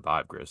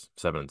 7-5, Chris?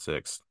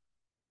 7-6,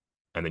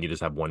 and then you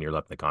just have 1 year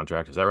left in the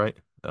contract. Is that right?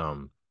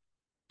 Two,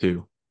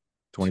 Two.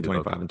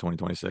 2025 Okay, and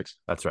 2026.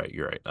 that's right.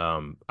 You're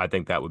right. I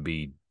think that would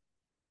be.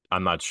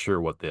 I'm not sure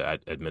what the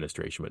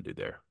administration would do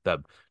there. That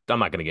I'm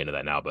not going to get into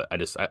that now, but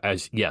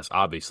yes,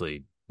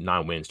 obviously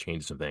 9 wins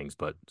changes some things,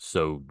 but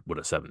so would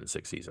a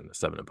 7-6 season, a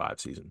 7-5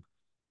 season.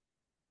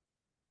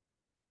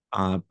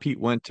 Pete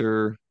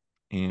Winter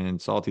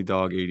and Salty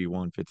Dog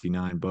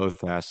 8159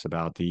 both asked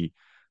about the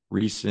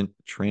recent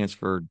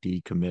transfer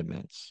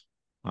decommitments.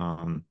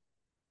 A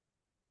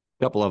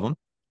couple of them.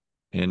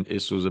 And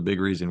this was a big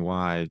reason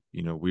why,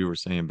 we were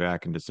saying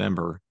back in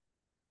December,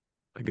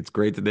 like it's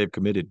great that they've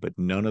committed, but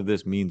none of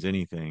this means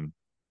anything.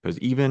 Because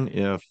even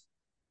if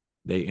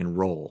they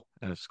enroll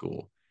at a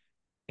school,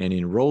 and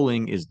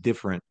enrolling is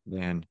different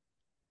than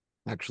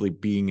actually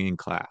being in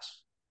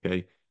class.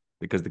 Okay.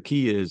 Because the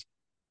key is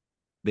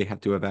they have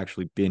to have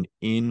actually been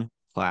in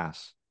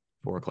class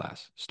for a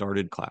class,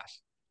 started class.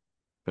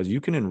 Because you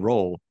can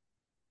enroll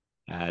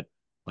at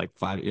like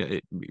five.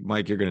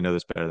 Mike, you're going to know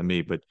this better than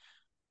me, but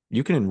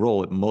you can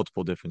enroll at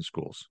multiple different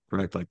schools,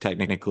 correct? Like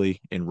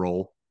technically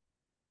enroll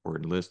or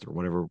enlist or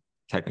whatever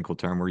technical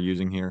term we're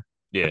using here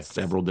Yeah. at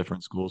several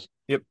different schools.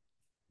 Yep.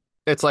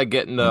 It's like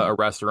getting a, And a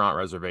restaurant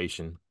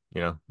reservation.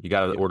 You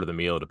got to yeah, order the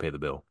meal to pay the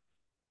bill.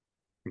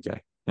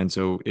 okay. And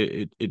so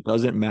it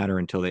doesn't matter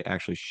until they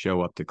actually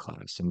show up to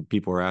class. And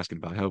people are asking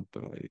about how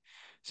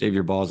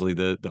Xavier Bosley,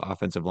 the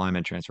offensive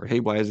lineman transfer.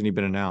 Hey, why hasn't he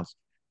been announced?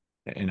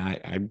 And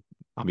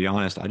I'll be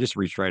honest, I just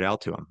reached right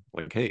out to him,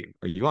 like, hey,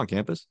 are you on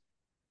campus?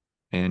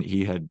 And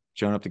he had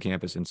shown up to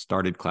campus and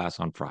started class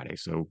on Friday.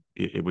 So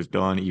it was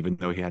done, even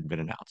though he hadn't been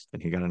announced.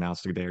 And he got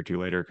announced a day or two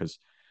later because,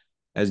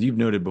 as you've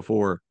noted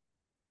before,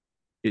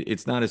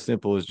 it's not as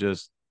simple as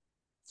just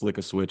flick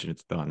a switch and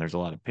it's done. There's a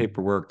lot of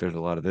paperwork. There's a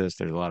lot of this.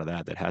 There's a lot of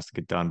that that has to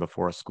get done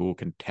before a school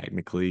can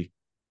technically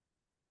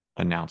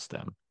announce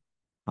them.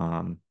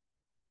 Um,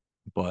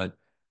 but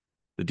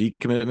the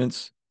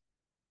decommitments,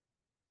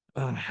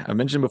 I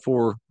mentioned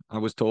before, I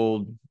was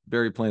told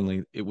very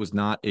plainly it was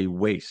not a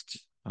waste.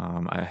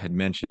 I had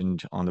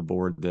mentioned on the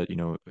board that,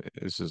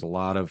 this is a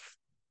lot of,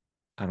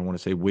 I don't want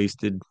to say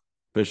wasted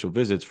official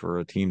visits for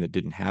a team that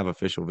didn't have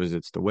official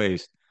visits to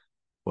waste,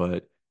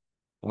 but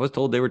I was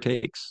told they were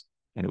takes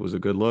and it was a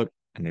good look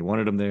and they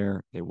wanted them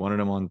there. They wanted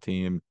them on the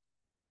team.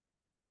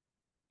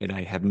 And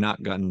I have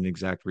not gotten an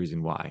exact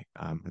reason why.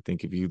 I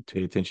think if you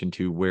pay attention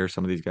to where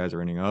some of these guys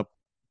are ending up,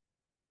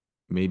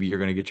 maybe you're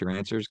going to get your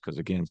answers. Because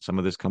again, some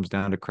of this comes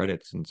down to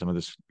credits and some of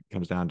this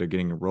comes down to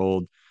getting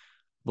enrolled.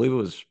 I believe it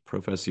was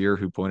Professor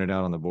who pointed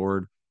out on the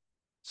board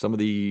some of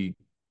the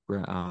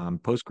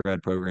post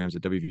grad programs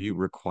at WVU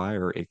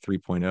require a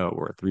 3.0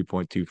 or a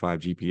 3.25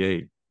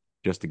 GPA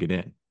just to get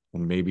in.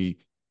 And maybe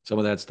some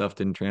of that stuff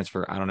didn't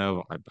transfer. I don't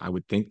know. I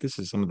would think this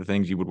is some of the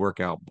things you would work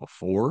out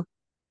before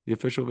the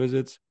official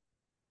visits,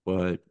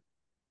 but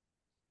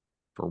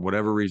for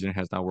whatever reason, it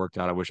has not worked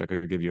out. I wish I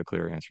could give you a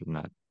clearer answer than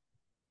that.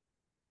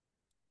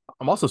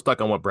 I'm also stuck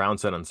on what Brown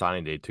said on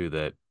signing day too,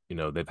 that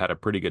they've had a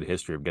pretty good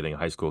history of getting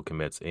high school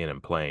commits in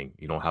and playing.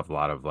 You don't have a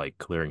lot of like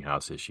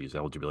clearinghouse issues,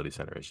 eligibility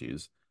center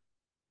issues.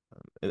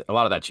 A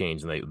lot of that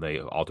changed, and they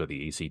altered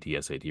the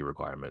ECT SAT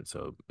requirement,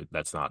 so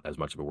that's not as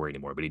much of a worry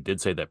anymore. But he did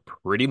say that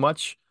pretty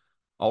much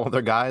all of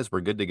their guys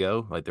were good to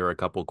go. Like there were a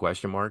couple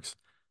question marks.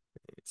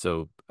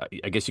 So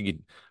I guess you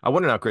could. I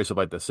wonder now, Chris, if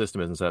like the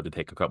system isn't set up to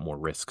take a couple more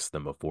risks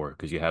than before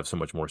because you have so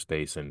much more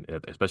space, and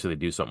especially they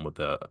do something with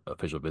the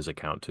official visit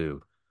count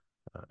too.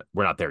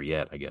 We're not there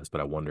yet, I guess,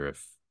 but I wonder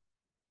if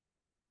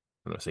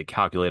I'm going to say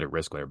calculate a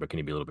risk layer, but can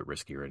you be a little bit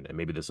riskier? And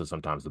maybe this is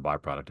sometimes the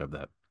byproduct of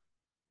that.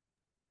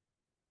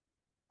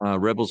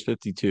 Rebels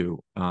 52.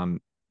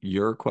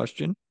 Your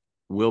question?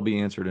 will be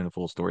answered in a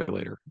full story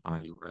later.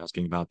 You were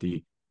asking about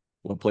the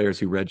what players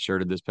who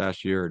redshirted this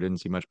past year or didn't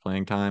see much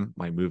playing time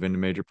might move into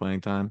major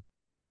playing time.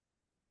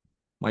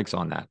 Mike's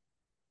on that,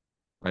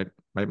 right?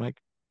 Right,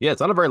 Mike? Yeah,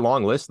 it's not a very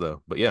long list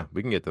though, but yeah,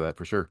 we can get to that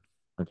for sure.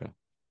 Okay.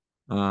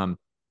 Um,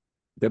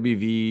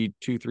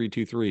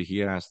 WV2323,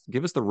 he asked,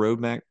 give us the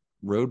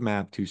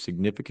roadmap to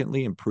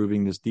significantly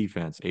improving this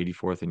defense.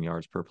 84th in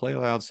yards per play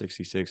allowed,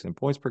 66 in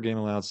points per game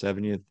allowed,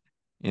 70th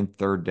in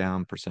third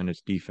down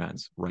percentage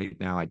defense. Right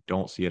now, I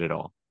don't see it at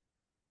all.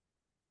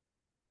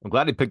 I'm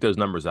glad he picked those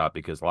numbers out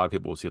because a lot of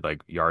people will see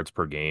like yards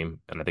per game,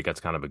 and I think that's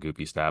kind of a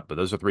goofy stat, but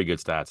those are three good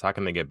stats. How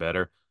can they get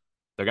better?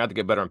 They're going to have to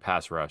get better in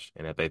pass rush.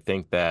 And if they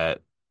think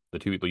that the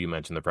two people you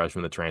mentioned, the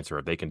freshman, the transfer,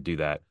 if they can do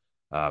that,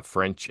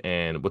 French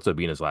and what's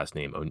Obina's last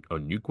name?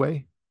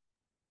 Onukwe?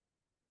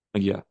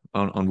 Yeah,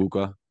 on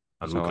Wuka.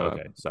 So Onwuka.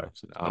 Okay, sorry.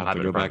 I I'll don't have have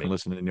to it in go front of back and me.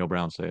 listen to Neil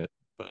Brown say it.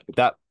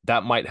 But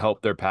That might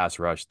help their pass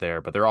rush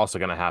there, but they're also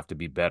going to have to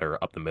be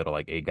better up the middle,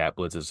 like A gap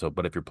blitzes. So,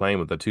 but if you're playing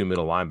with the two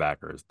middle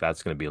linebackers,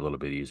 that's going to be a little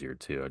bit easier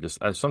too.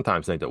 I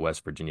sometimes think that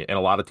West Virginia and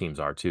a lot of teams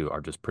are too are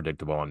just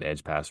predictable on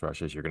edge pass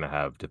rushes. You're going to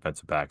have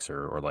defensive backs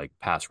or like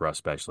pass rush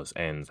specialists,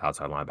 ends,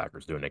 outside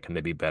linebackers doing it. Can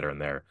they be better in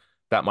there?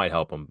 That might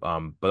help them.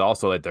 But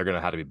also like, they're going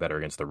to have to be better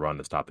against the run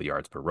to stop the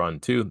yards per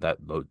run too. That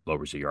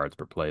lowers the yards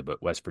per play.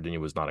 But West Virginia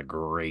was not a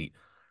great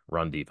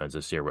run defense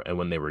this year, and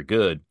when they were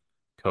good.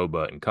 Koba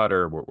and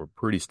Cutter were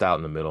pretty stout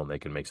in the middle, and they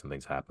can make some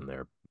things happen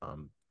there.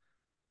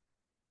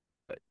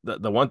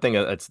 The one thing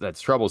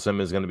that's troublesome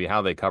is going to be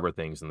how they cover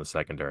things in the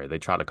secondary. They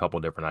tried a couple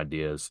different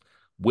ideas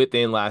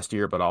within last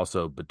year, but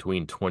also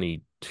between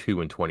 22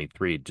 and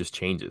 23, it just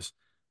changes.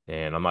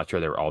 And I'm not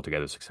sure they were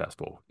altogether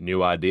successful.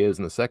 New ideas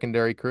in the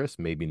secondary, Chris,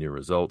 maybe new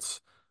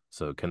results.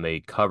 So can they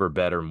cover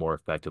better, more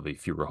effectively,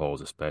 fewer holes,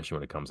 especially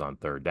when it comes on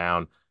third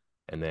down?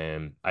 And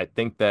then I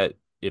think that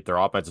if their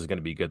offense is going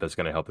to be good, that's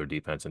going to help their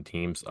defense and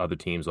teams. Other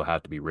teams will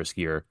have to be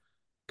riskier.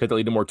 Could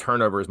lead to more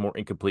turnovers, more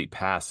incomplete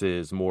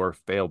passes, more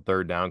failed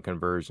third down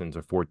conversions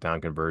or fourth down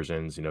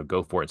conversions.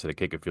 Go for it instead of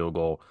kick a field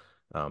goal.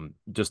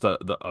 Just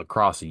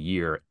across a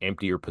year,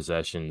 emptier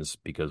possessions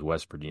because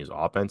West Virginia's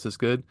offense is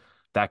good.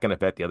 That can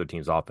affect the other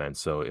team's offense.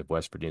 So if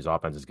West Virginia's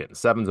offense is getting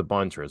sevens a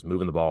bunch or is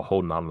moving the ball,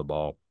 holding on to the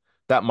ball,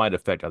 that might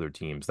affect other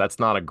teams. That's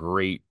not a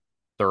great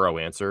thorough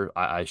answer.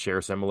 I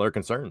share similar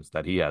concerns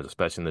that he has,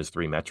 especially in those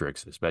three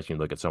metrics, especially when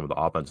you look at some of the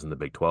offenses in the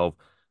Big 12.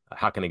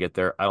 How can I get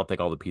there? I don't think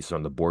all the pieces are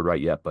on the board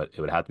right yet, but it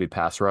would have to be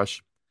pass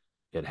rush.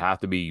 It'd have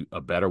to be a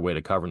better way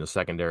to cover in the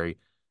secondary.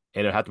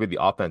 And it'd have to be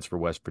the offense for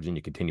West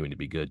Virginia continuing to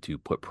be good to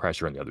put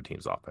pressure on the other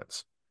team's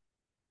offense.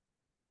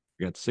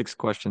 we got 6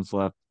 questions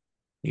left,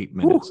 8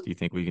 minutes. Woo. Do you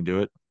think we can do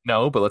it?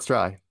 No, but let's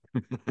try.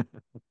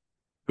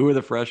 Who are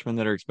the freshmen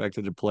that are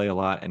expected to play a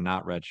lot and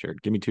not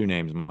redshirt? Give me 2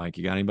 names, Mike.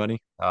 You got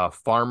anybody?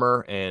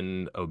 Farmer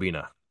and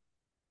Obina.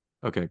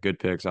 Okay, good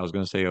picks. I was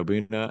going to say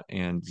Obina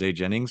and Zay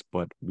Jennings,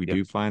 but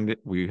Yep.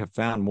 we have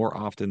found more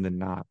often than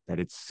not that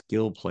it's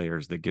skill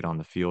players that get on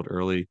the field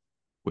early,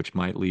 which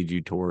might lead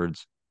you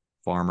towards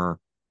Farmer,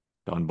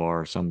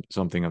 Dunbar,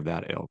 something of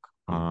that ilk.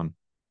 Hmm.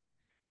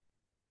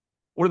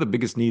 What are the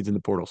biggest needs in the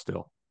portal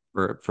still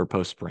for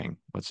post spring?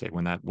 Let's say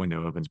when that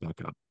window opens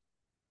back up.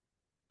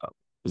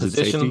 Is it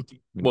Position.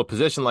 safety? Well,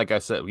 position, like I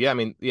said, yeah, I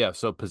mean, yeah.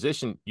 So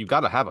position, you've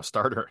got to have a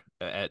starter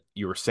at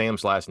your Sam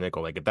slash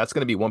nickel. Like if that's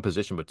going to be one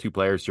position with two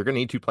players, you're going to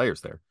need two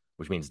players there,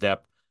 which means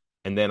depth.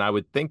 And then I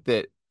would think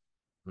that,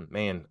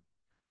 man,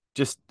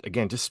 just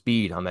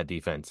speed on that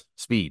defense.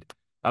 Speed.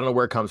 I don't know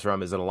where it comes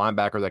from. Is it a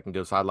linebacker that can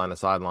go sideline to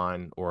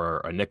sideline or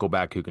a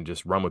nickelback who can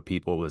just run with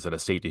people? Is it a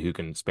safety who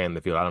can span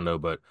the field? I don't know,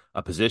 but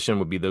a position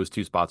would be those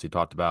two spots you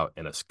talked about,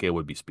 and a skill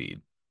would be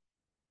speed.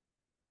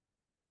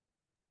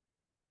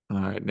 All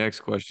right,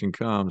 next question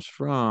comes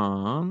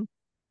from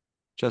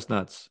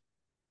Chestnuts.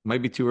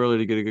 Might be too early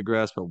to get a good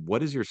grasp, but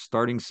what is your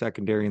starting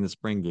secondary in the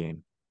spring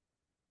game?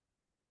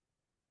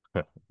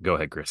 Go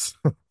ahead, Chris.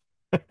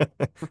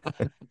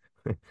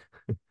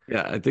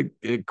 Yeah, I think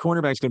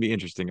cornerback's going to be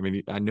interesting. I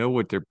mean, I know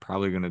what they're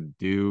probably going to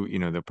do.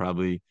 They'll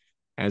probably,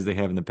 as they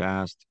have in the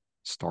past,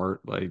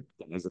 start like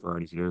as they've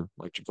already here,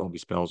 like Jacoby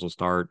Spells will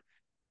start.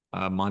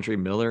 Montre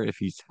Miller, if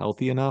he's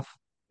healthy enough,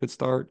 could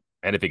start.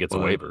 And if he gets a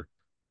But waiver.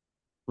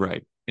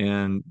 right,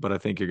 but I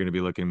think you're going to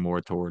be looking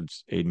more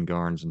towards Aiden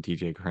Garnes and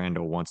TJ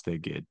Crandall once they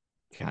get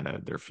kind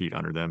of their feet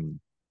under them,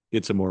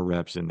 get some more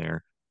reps in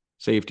there.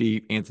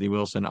 Safety, Anthony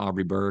Wilson,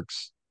 Aubrey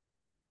Burks.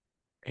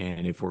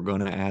 And if we're going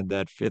to add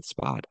that fifth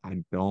spot,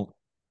 I don't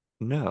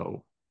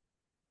know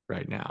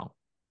right now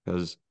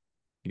because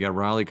you got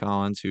Riley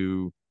Collins,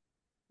 who,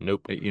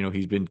 Nope.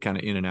 he's been kind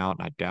of in and out,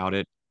 and I doubt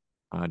it.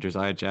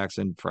 Josiah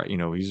Jackson,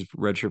 he's a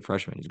redshirt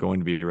freshman. He's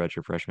going to be a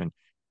redshirt freshman.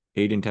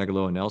 Aiden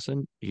Tagaloa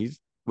Nelson, he's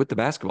with the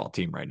basketball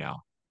team right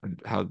now.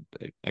 How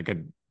I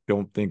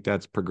don't think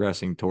that's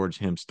progressing towards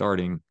him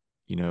starting,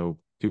 2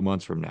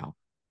 months from now.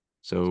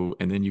 So,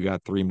 and then you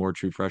got 3 more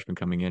true freshmen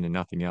coming in and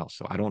nothing else.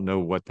 So I don't know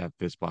what that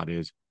fifth spot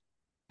is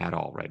at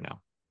all right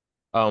now.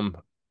 Um,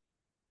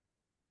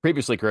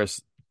 Previously, Chris,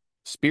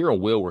 Spear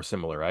and Will were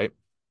similar, right?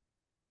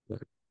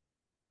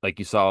 Like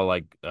you saw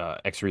like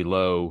Exery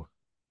Low,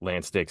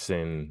 Lance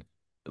Dixon,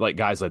 like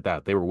guys like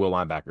that. They were will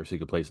linebackers who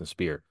could play some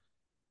spear.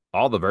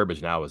 All the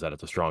verbiage now is that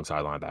it's a strong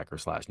side linebacker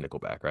slash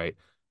nickelback, right?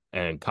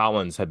 And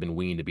Collins had been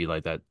weaned to be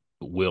like that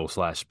will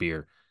slash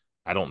spear.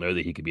 I don't know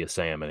that he could be a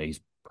Sam, and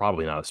he's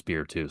probably not a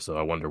spear too. So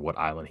I wonder what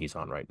island he's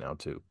on right now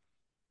too.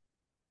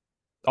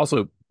 Also,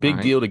 All big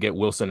right. deal to get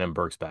Wilson and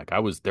Burks back.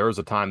 There was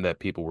a time that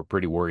people were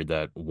pretty worried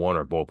that one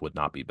or both would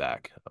not be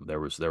back. There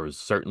was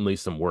certainly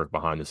some work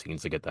behind the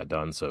scenes to get that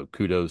done. So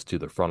kudos to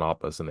the front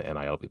office and the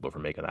NIL people for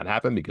making that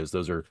happen because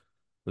those are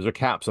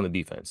caps on the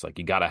defense. Like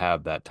you got to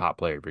have that top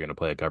player if you're going to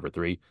play a cover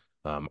three.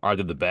 Are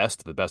they the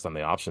best on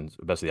the options,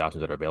 best of the options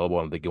that are available?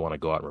 I don't think you want to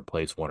go out and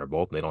replace one or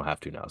both, and they don't have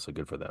to now. So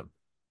good for them.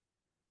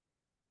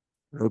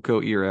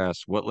 Rocco Ear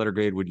asks, what letter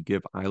grade would you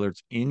give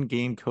Eilert's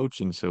in-game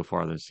coaching so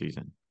far this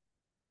season?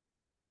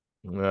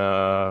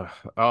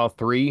 All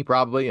three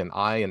probably an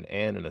I, an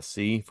N, and a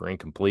C for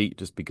incomplete,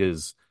 just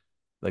because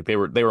like they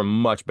were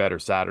much better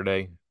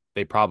Saturday.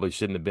 They probably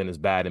shouldn't have been as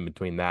bad in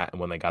between that and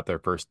when they got their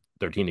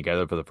team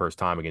together for the first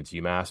time against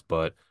UMass.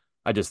 But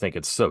I just think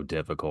it's so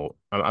difficult.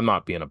 I'm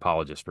not being an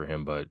apologist for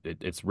him, but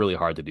it's really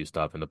hard to do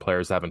stuff, and the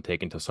players haven't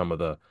taken to some of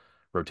the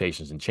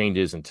rotations and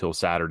changes until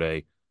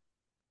Saturday.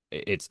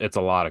 It's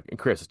a lot of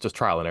Chris. It's just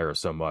trial and error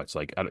so much.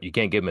 Like you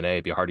can't give him an A.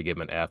 It'd be hard to give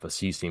him an F. A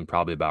C seemed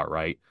probably about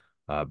right.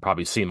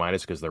 Probably C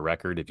minus because of the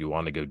record. If you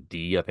want to go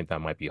D, I think that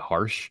might be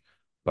harsh,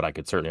 but I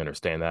could certainly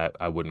understand that.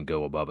 I wouldn't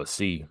go above a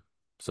C,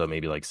 so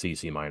maybe like C,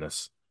 C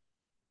minus.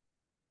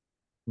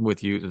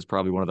 With you, it's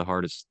probably one of the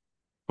hardest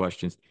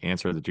questions to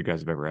answer that you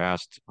guys have ever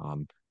asked.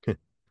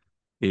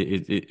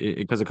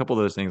 Because a couple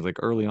of those things, like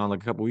early on,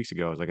 like a couple weeks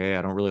ago, I was like, hey,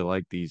 I don't really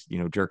like these,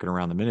 jerking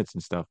around the minutes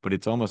and stuff. But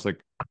it's almost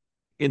like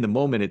in the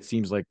moment, it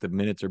seems like the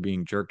minutes are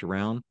being jerked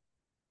around.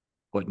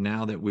 But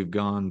now that we've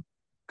gone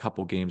a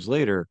couple games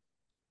later,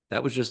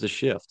 that was just a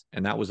shift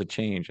and that was a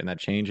change. And that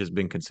change has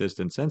been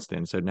consistent since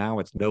then. So now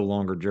it's no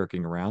longer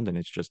jerking around and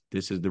it's just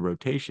this is the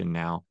rotation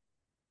now.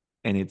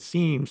 And it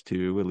seems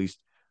to, at least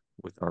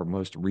with our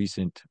most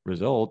recent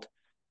result,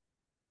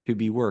 to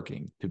be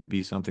working, to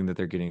be something that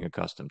they're getting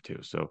accustomed to.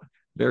 So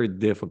very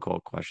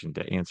difficult question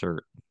to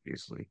answer,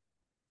 obviously.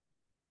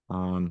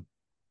 Um,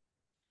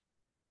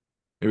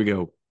 Here we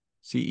go.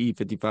 CE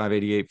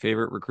 5588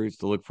 favorite recruits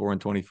to look for in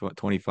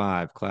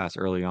 2025 class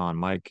early on.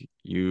 Mike,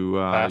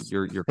 Pass.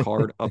 your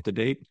card up to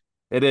date?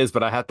 It is,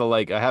 but I have to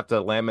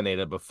laminate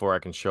it before I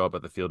can show up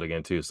at the field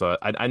again too. So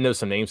I know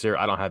some names here.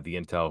 I don't have the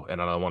intel,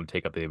 and I don't want to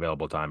take up the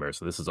available time here.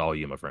 So this is all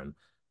you, my friend.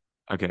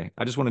 Okay.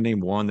 I just want to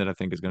name one that I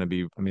think is going to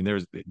be. I mean,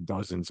 there's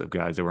dozens of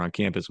guys that were on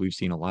campus. We've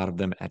seen a lot of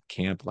them at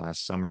camp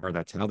last summer.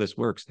 That's how this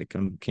works. They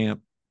come to camp,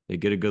 they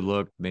get a good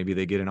look. Maybe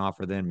they get an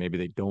offer then. Maybe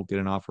they don't get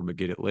an offer, but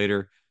get it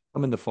later.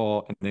 Come in the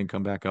fall and then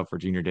come back up for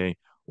junior day.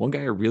 One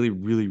guy I really,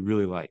 really,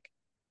 really like,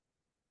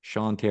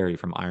 Sean Terry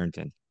from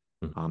Ironton.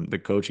 Hmm. The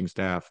coaching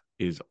staff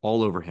is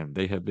all over him.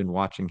 They have been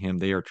watching him.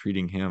 They are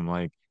treating him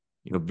like,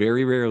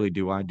 very rarely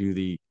do I do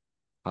the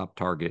top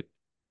target.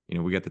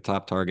 We got the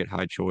top target,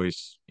 high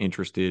choice,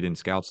 interested in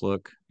scouts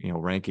look,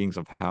 rankings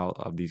of how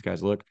of these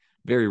guys look.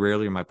 Very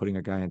rarely am I putting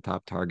a guy in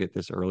top target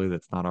this early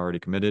that's not already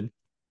committed.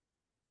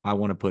 I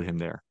want to put him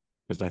there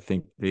because I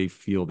think they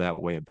feel that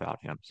way about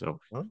him. So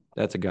Well,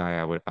 that's a guy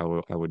I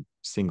would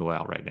single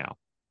out right now.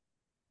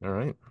 all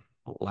right.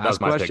 That was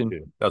Last my pick question.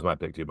 too. That was my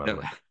pick too, by the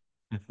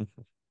way.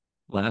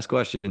 Last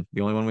question.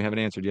 The only one we haven't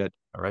answered yet.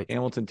 All right.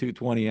 Hamilton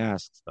 220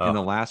 asks, in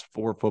the Oh, last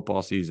four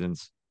football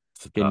seasons,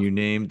 it's can tough. you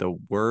name the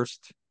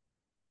worst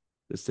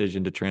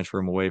decision to transfer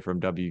him away from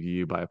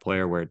WVU by a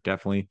player where it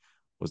definitely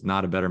was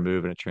not a better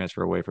move and a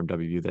transfer away from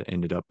WVU that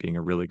ended up being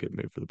a really good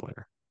move for the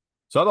player?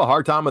 So I have a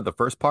hard time with the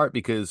first part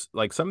because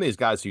like some of these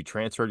guys who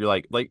transferred, you're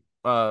like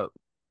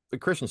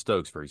Christian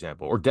Stokes, for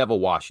example, or Devil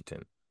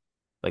Washington.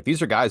 Like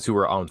these are guys who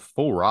were on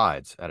full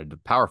rides at a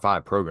Power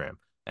Five program,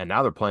 and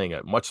now they're playing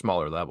at much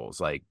smaller levels.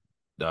 Like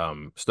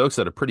Stokes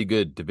had a pretty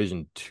good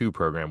Division II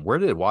program. Where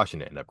did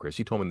Washington end up, Chris?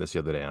 You told me this the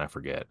other day, and I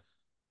forget.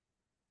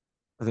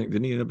 I think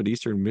didn't he end up at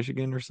Eastern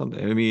Michigan or something?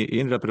 I mean, he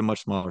ended up at a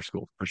much smaller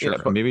school for Yeah, sure,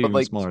 and but maybe but even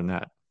like smaller than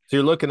that. so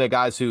you're looking at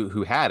guys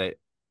who had it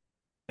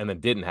and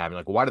then didn't have it.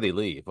 Like, why did they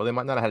leave? Well, they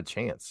might not have had a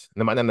chance.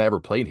 They might not have ever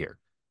played here,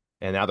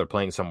 and now they're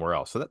playing somewhere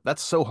else. So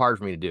that's so hard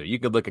for me to do. You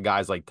could look at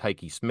guys like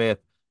Tyke Smith,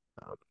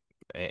 um,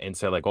 and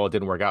say like, "Oh, it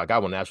didn't work out." A guy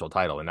won a national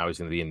title, and now he's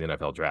going to be in the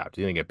NFL draft.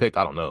 He didn't get picked.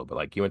 I don't know, but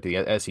like he went to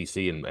the SEC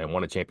and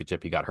won a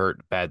championship. He got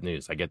hurt. Bad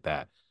news. I get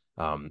that.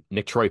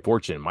 Nick Troy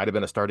Fortune might have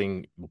been a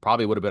starting,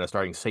 probably would have been a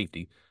starting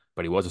safety,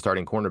 but he was a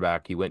starting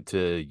cornerback. He went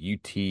to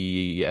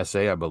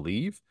UTSA, I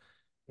believe.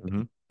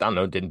 Hmm. I don't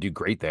know, didn't do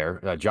great there.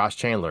 Josh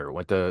Chandler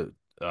went to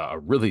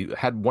really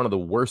had one of the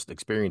worst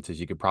experiences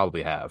you could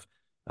probably have,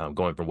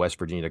 going from West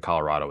Virginia to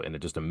Colorado into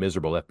just a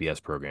miserable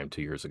FBS program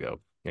 2 years ago.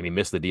 And he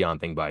missed the Dion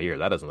thing by a year.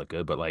 That doesn't look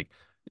good, but like,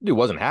 dude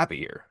wasn't happy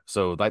here.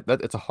 So that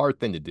it's a hard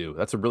thing to do.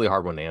 That's a really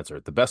hard one to answer.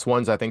 The best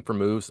ones I think for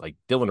moves, like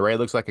Dylan Ray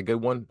looks like a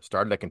good one.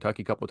 Started at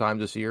Kentucky a couple of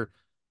times this year.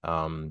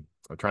 I'm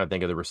trying to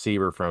think of the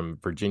receiver from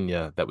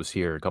Virginia that was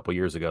here a couple of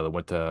years ago that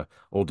went to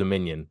Old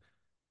Dominion.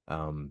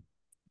 Um,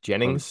 Oh,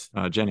 Jennings.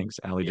 Jennings,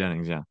 Allie Yeah,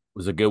 Jennings, yeah.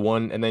 was a good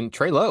one. And then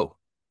Trey Lowe.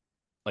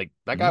 Like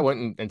that guy Mhm.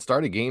 went and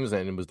started games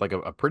and was like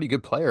a pretty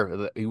good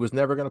player. He was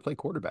never going to play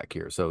quarterback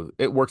here. So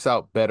it works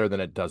out better than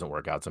it doesn't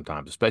work out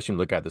sometimes, especially when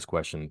you look at this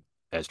question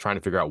as trying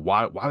to figure out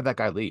why would that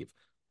guy leave?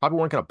 Probably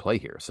weren't going to play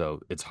here.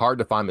 So it's hard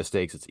to find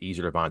mistakes. It's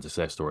easier to find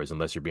success stories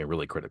unless you're being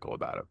really critical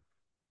about it.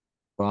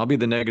 Well, I'll be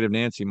the negative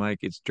Nancy, Mike.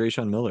 It's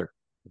Drayshawn Miller.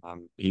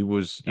 He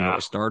was, a Ah,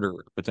 starter,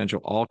 a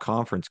potential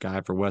all-conference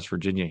guy for West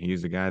Virginia.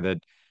 He's the guy that,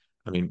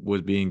 I mean,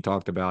 was being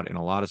talked about in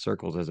a lot of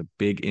circles as a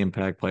big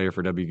impact player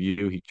for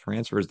WVU. He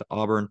transfers to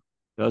Auburn,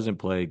 doesn't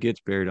play, gets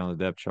buried on the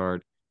depth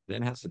chart,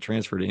 then has to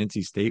transfer to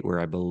NC State, where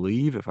I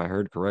believe, if I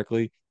heard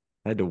correctly,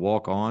 had to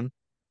walk on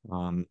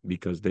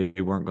because they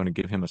weren't going to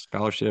give him a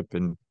scholarship.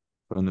 And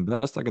from the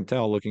best I can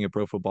tell, looking at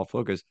Pro Football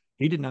Focus,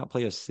 he did not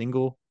play a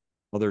single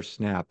other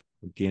snap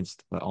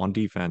against on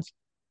defense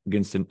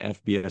against an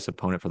FBS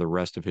opponent for the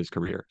rest of his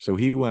career. So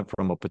he went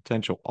from a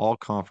potential all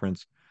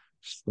conference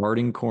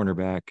starting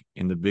cornerback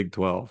in the Big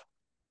 12,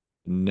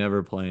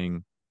 never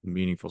playing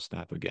meaningful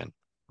snap again.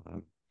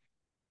 Um,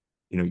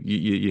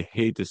 you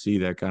hate to see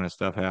that kind of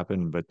stuff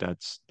happen, but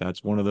that's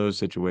one of those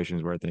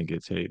situations where I think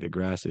it's, hey, the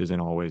grass isn't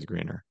always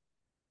greener.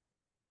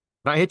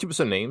 can I hit you with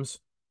some names?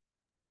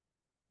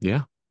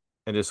 Yeah.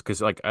 And just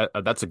because like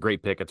that's a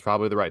great pick, it's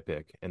probably the right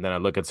pick. And then I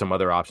look at some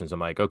other options. I'm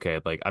like, okay,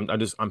 like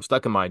I'm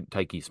stuck in my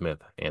Tyke Smith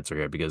answer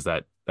here because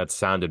that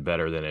sounded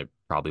better than it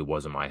probably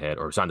was in my head,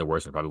 or sounded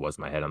worse than it probably was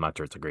in my head. I'm not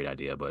sure it's a great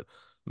idea, but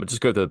I'm just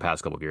go through the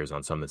past couple of years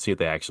on some and see if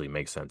they actually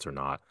make sense or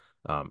not.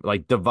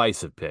 Like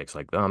divisive picks,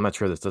 like oh, I'm not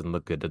sure this doesn't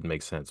look good, doesn't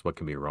make sense. What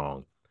can be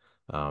wrong?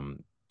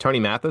 Tony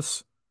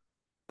Mathis,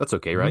 that's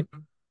okay, Hmm. right?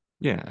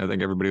 Yeah, I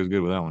think everybody was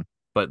good with that one.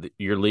 But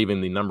you're leaving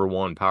the number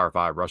one Power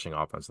Five rushing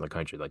offense in the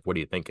country. Like, what are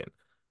you thinking?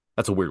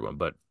 That's a weird one,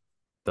 but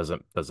does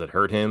it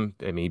hurt him?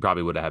 I mean, he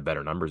probably would have had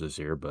better numbers this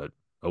year, but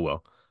oh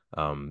well.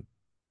 Um,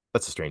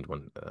 that's a strange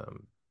one.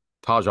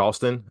 Taj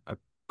Alston, I'm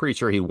pretty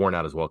sure he worn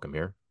out his welcome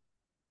here.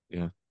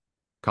 Yeah.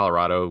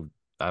 Colorado,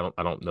 I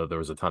don't know there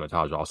was a ton of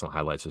Taj Alston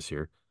highlights this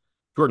year.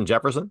 Jordan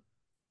Jefferson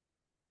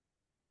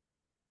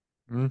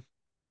Mm,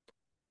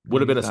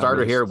 would have been he's a that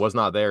starter here, list. was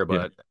not there, Yeah.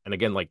 but and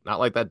again, like not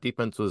like that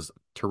defense was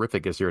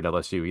terrific this year at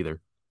LSU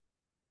either.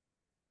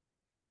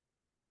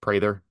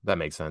 Prather, that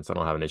makes sense. I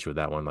don't have an issue with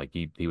that one. Like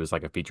he was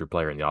like a featured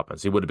player in the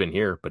offense. He would have been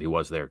here, but he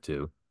was there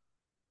too.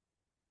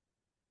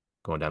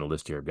 Going down the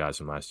list here of guys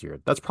from last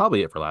year. That's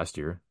probably it for last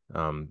year.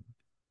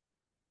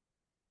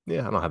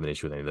 Yeah, I don't have an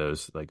issue with any of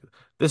those. Like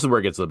this is where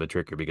it gets a little bit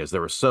trickier because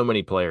there were so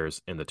many players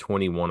in the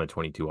 21 and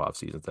 22 off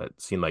seasons that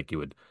seemed like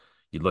you'd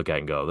look at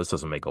and go, this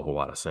doesn't make a whole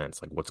lot of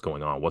sense. Like what's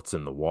going on? What's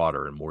in the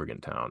water in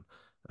Morgantown?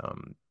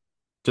 Um,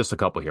 just a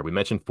couple here. We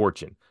mentioned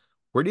Fortune.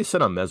 Where do you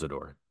sit on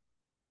Mesidor?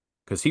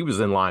 Because he was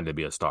in line to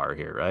be a star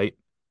here, right?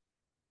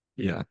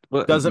 Yeah.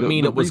 But Doesn't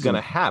mean the it was going to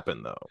reason,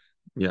 happen though.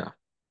 yeah.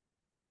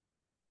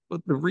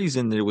 But the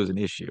reason there was an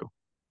issue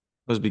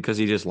was because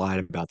he just lied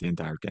about the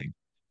entire thing.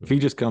 If he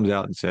just comes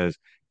out and says,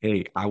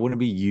 "Hey, I want to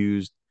be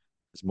used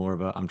as more of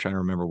a," I'm trying to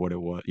remember what it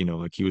was,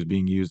 like he was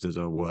being used as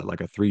a what,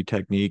 like a three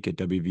technique at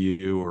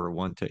WVU or a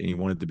one, and he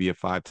wanted to be a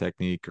five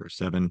technique or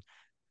seven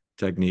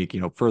technique,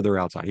 further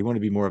outside. He wanted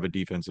to be more of a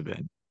defensive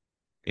end.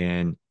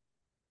 And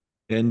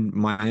then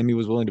Miami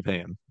was willing to pay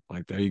him.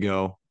 Like, there you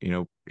go.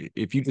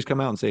 If you just come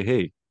out and say,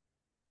 "Hey,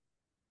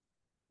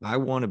 I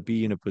want to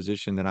be in a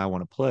position that I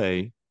want to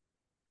play,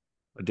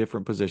 a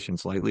different position,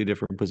 slightly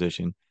different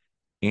position,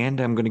 and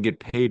I'm going to get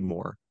paid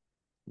more."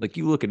 Like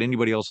you look at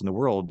anybody else in the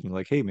world, and you're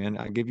like, "Hey, man,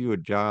 I give you a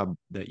job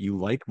that you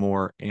like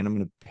more, and I'm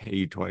going to pay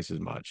you twice as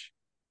much."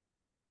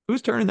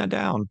 Who's turning that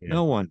down? Yeah.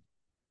 No one.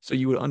 So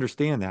you would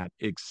understand that,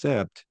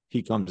 except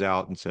he comes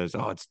out and says,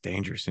 "Oh, it's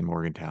dangerous in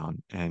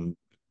Morgantown," and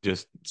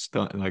just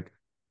like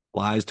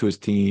lies to his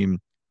team,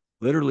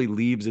 literally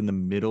leaves in the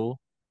middle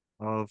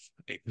of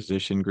a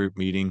position group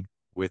meeting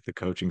with the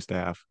coaching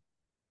staff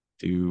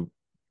to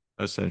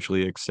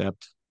essentially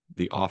accept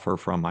the offer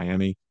from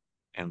Miami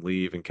and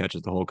leave, and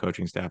catches the whole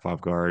coaching staff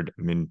off guard.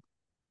 I mean,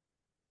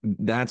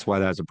 that's why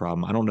that's a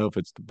problem. I don't know if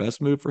it's the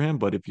best move for him,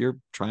 but if you're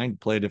trying to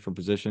play a different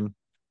position,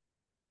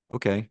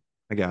 okay,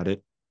 I got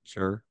it.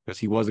 Sure. Because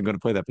he wasn't going to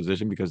play that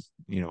position because,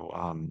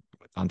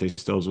 Dante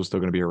Stills was still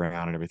going to be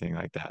around and everything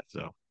like that.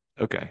 So,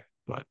 okay.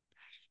 But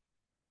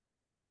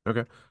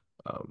Okay.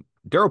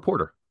 Daryl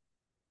Porter.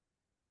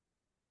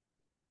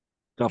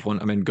 tough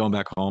one. I mean, going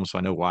back home, so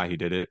I know why he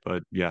did it.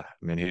 But yeah,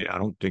 I mean, I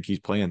don't think he's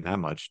playing that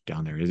much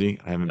down there, is he?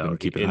 I haven't No, been he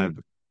keeping eye. in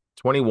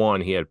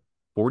 21 he had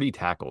 40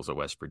 tackles at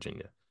West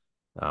Virginia.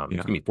 Yeah.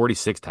 Excuse me,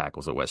 46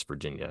 tackles at West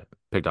Virginia,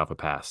 picked off a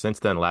pass. Since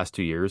then, last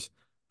 2 years,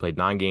 played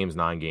 9 games,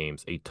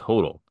 a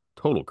total,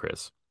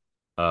 Chris,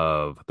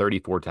 of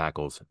 34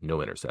 tackles, no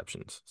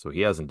interceptions. So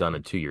he hasn't done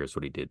in 2 years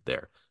what he did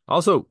there.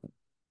 Also,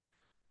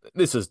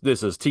 this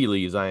is tea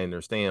leaves, I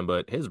understand,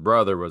 but his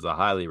brother was a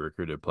highly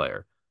recruited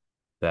player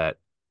that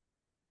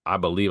I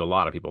believe a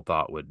lot of people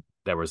thought would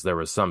there was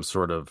some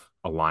sort of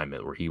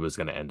alignment where he was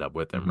going to end up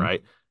with him, Hmm.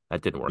 right?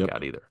 That didn't work Yep.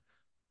 out either.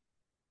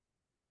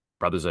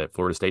 Brothers at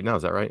Florida State now,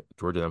 is that right?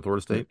 Georgia and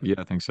Florida State? Yeah,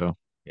 I think so.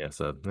 Yeah,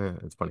 so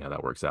it's funny how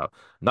that works out.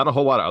 Not a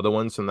whole lot of other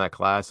ones from that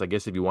class. I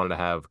guess if you wanted to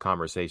have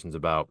conversations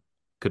about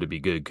could it be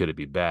good? Could it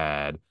be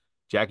bad?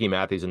 Jackie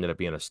Matthews ended up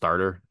being a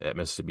starter at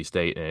Mississippi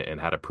State and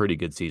had a pretty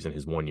good season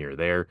his 1 year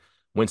there.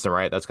 Winston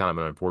Wright, that's kind of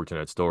an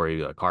unfortunate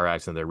story. A car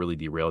accident that really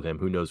derailed him.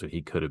 Who knows what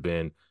he could have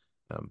been?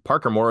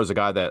 Parker Moore is a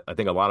guy that I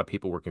think a lot of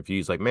people were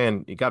confused. Like,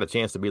 man, he got a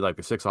chance to be like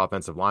the sixth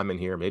offensive lineman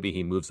here. Maybe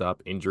he moves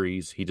up,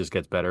 injuries, he just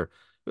gets better.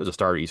 It was a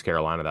starter at East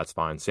Carolina, that's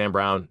fine. Sam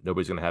Brown,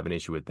 nobody's going to have an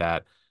issue with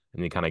that.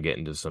 And you kind of get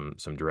into some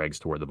dregs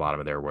toward the bottom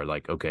of there where,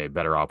 like, okay,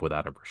 better off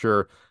without him for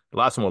sure. The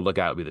last one we'll look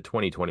at will be the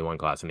 2021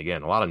 class. And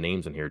again, a lot of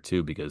names in here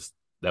too, because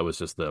that was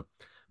just the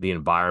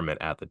environment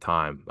at the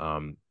time.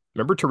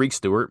 Remember Tariq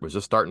Stewart was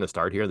just starting to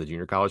start here, the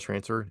junior college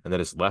transfer, and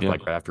then it's left Yeah.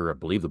 like right after, I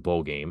believe, the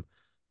bowl game.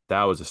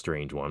 That was a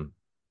strange one.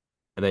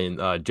 And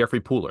then Jeffrey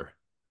Pooler,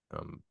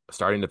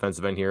 starting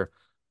defensive end here,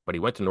 but he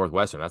went to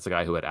Northwestern. That's a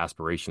guy who had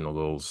aspirational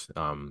goals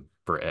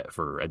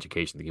for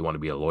education. I think he wanted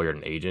to be a lawyer and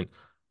an agent.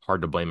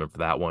 Hard to blame him for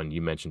that one.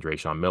 You mentioned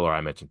Drayshawn Miller.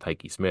 I mentioned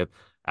Tyke Smith.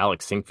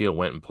 Alex Sinkfield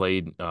went and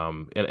played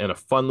in a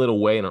fun little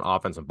way in an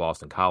offense in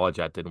Boston College.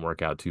 That didn't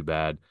work out too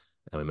bad.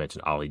 And we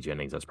mentioned Ollie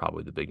Jennings. That's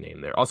probably the big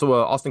name there. Also,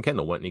 Austin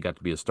Kendall went and he got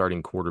to be a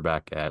starting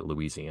quarterback at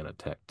Louisiana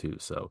Tech too.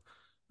 So,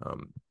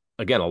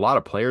 again, a lot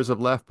of players have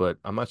left, but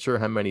I'm not sure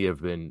how many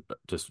have been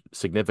just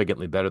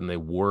significantly better than they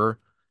were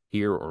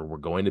here or were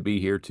going to be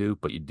here too.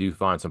 But you do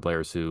find some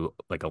players who,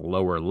 like a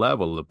lower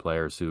level of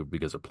players who,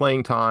 because of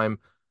playing time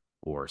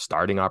or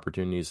starting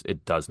opportunities,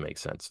 it does make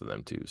sense to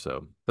them too.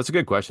 So that's a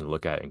good question to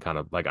look at and kind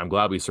of like, I'm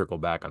glad we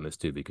circled back on this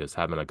too, because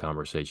having a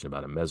conversation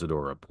about a Mesidor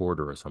or a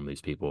Porter or some of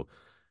these people,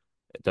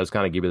 it does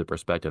kind of give you the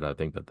perspective I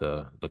think that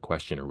the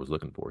questioner was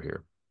looking for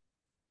here.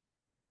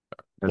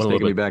 That's Went a little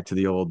taking me bit, back to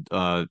the old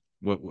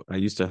what I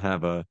used to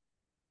have a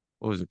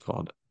what was it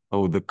called?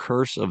 Oh, the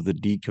curse of the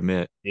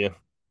decommit. yeah.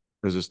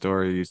 There's a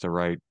story I used to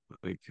write,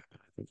 like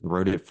I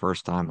wrote it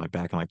first time like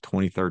back in like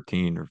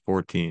 2013 or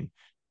 14.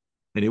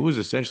 And it was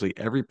essentially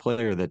every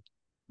player that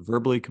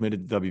verbally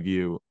committed to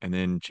WVU and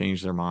then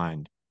changed their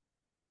mind.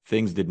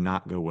 Things did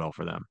not go well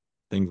for them.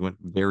 Things went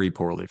very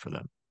poorly for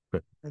them.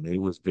 And it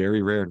was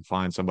very rare to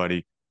find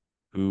somebody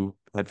who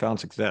had found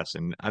success.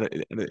 And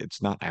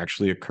it's not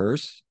actually a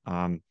curse.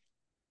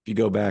 If you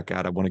go back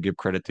out, I want to give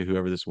credit to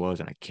whoever this was,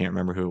 and I can't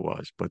remember who it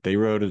was, but they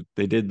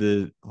did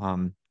the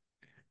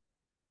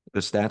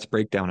stats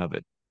breakdown of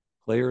it.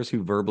 Players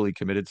who verbally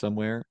committed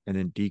somewhere and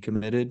then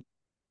decommitted,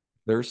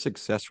 their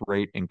success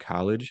rate in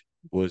college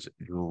was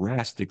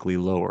drastically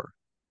lower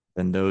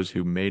than those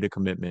who made a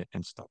commitment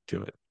and stuck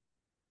to it.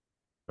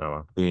 Oh,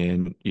 well.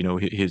 And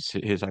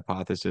his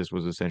hypothesis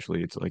was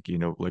essentially it's like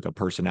like a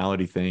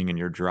personality thing and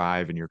your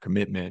drive and your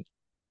commitment.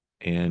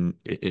 And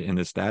and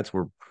the stats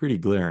were pretty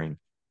glaring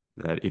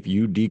that if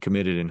you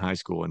decommitted in high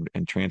school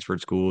and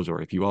transferred schools,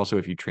 or if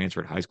you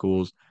transferred high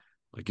schools,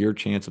 like your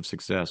chance of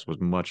success was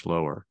much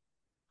lower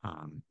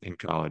in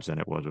college than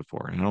it was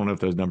before. And I don't know if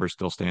those numbers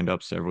still stand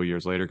up several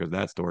years later because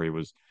that story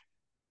was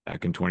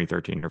back in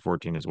 2013 or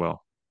 14 as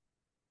well.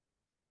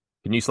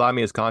 Can you slide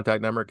me his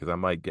contact number? Because I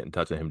might get in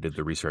touch with him. Did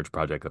the research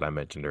project that I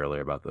mentioned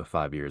earlier about the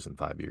 5 years and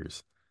 5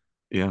 years.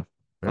 Yeah. All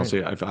I'll right.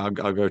 see. I'll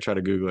go try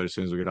to Google it as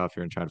soon as we get off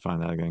here and try to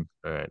find that again.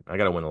 All right. I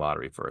got to win the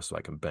lottery first so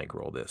I can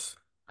bankroll this.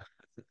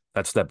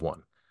 That's step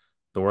one.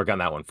 Been work on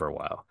that one for a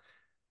while.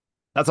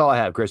 That's all I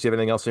have. Chris, you have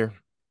anything else here?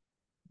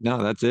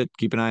 No, that's it.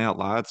 Keep an eye out.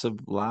 Lots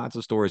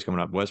of stories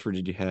coming up. West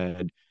Virginia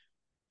had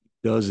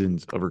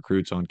dozens of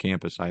recruits on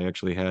campus. I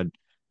actually had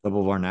a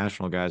couple of our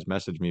national guys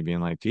message me being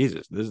like,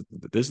 Jesus, this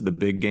is the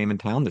big game in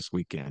town this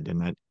weekend.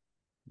 And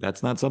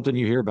that's not something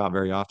you hear about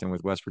very often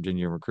with West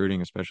Virginia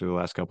recruiting, especially the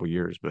last couple of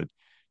years. But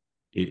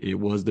it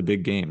was the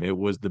big game. It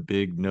was the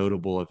big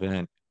notable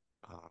event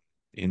uh,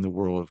 in the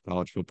world of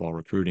college football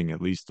recruiting,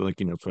 at least like,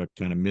 for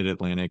kind of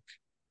mid-Atlantic,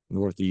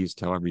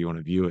 Northeast, however you want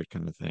to view it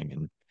kind of thing.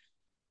 And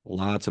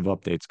lots of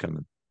updates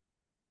coming.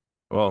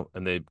 Well,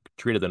 and they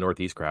treated the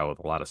Northeast crowd with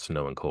a lot of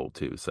snow and cold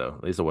too. So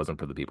at least it wasn't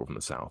for the people from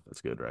the South.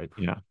 That's good, right?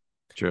 Yeah,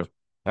 true.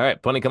 All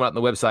right. Plenty coming out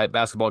on the website.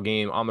 Basketball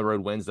game on the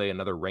road Wednesday.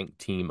 Another ranked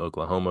team,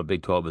 Oklahoma.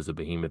 Big 12 is a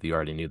behemoth. You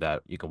already knew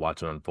that. You can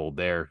watch it unfold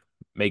there.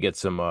 May get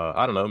some,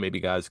 I don't know, maybe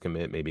guys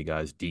commit, maybe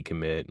guys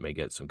decommit, may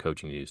get some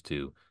coaching news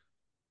too.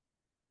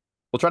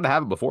 We'll try to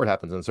have it before it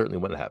happens and certainly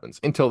when it happens.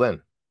 Until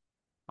then,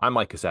 I'm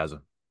Mike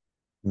Casaza.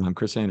 I'm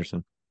Chris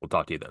Anderson. We'll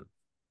talk to you then.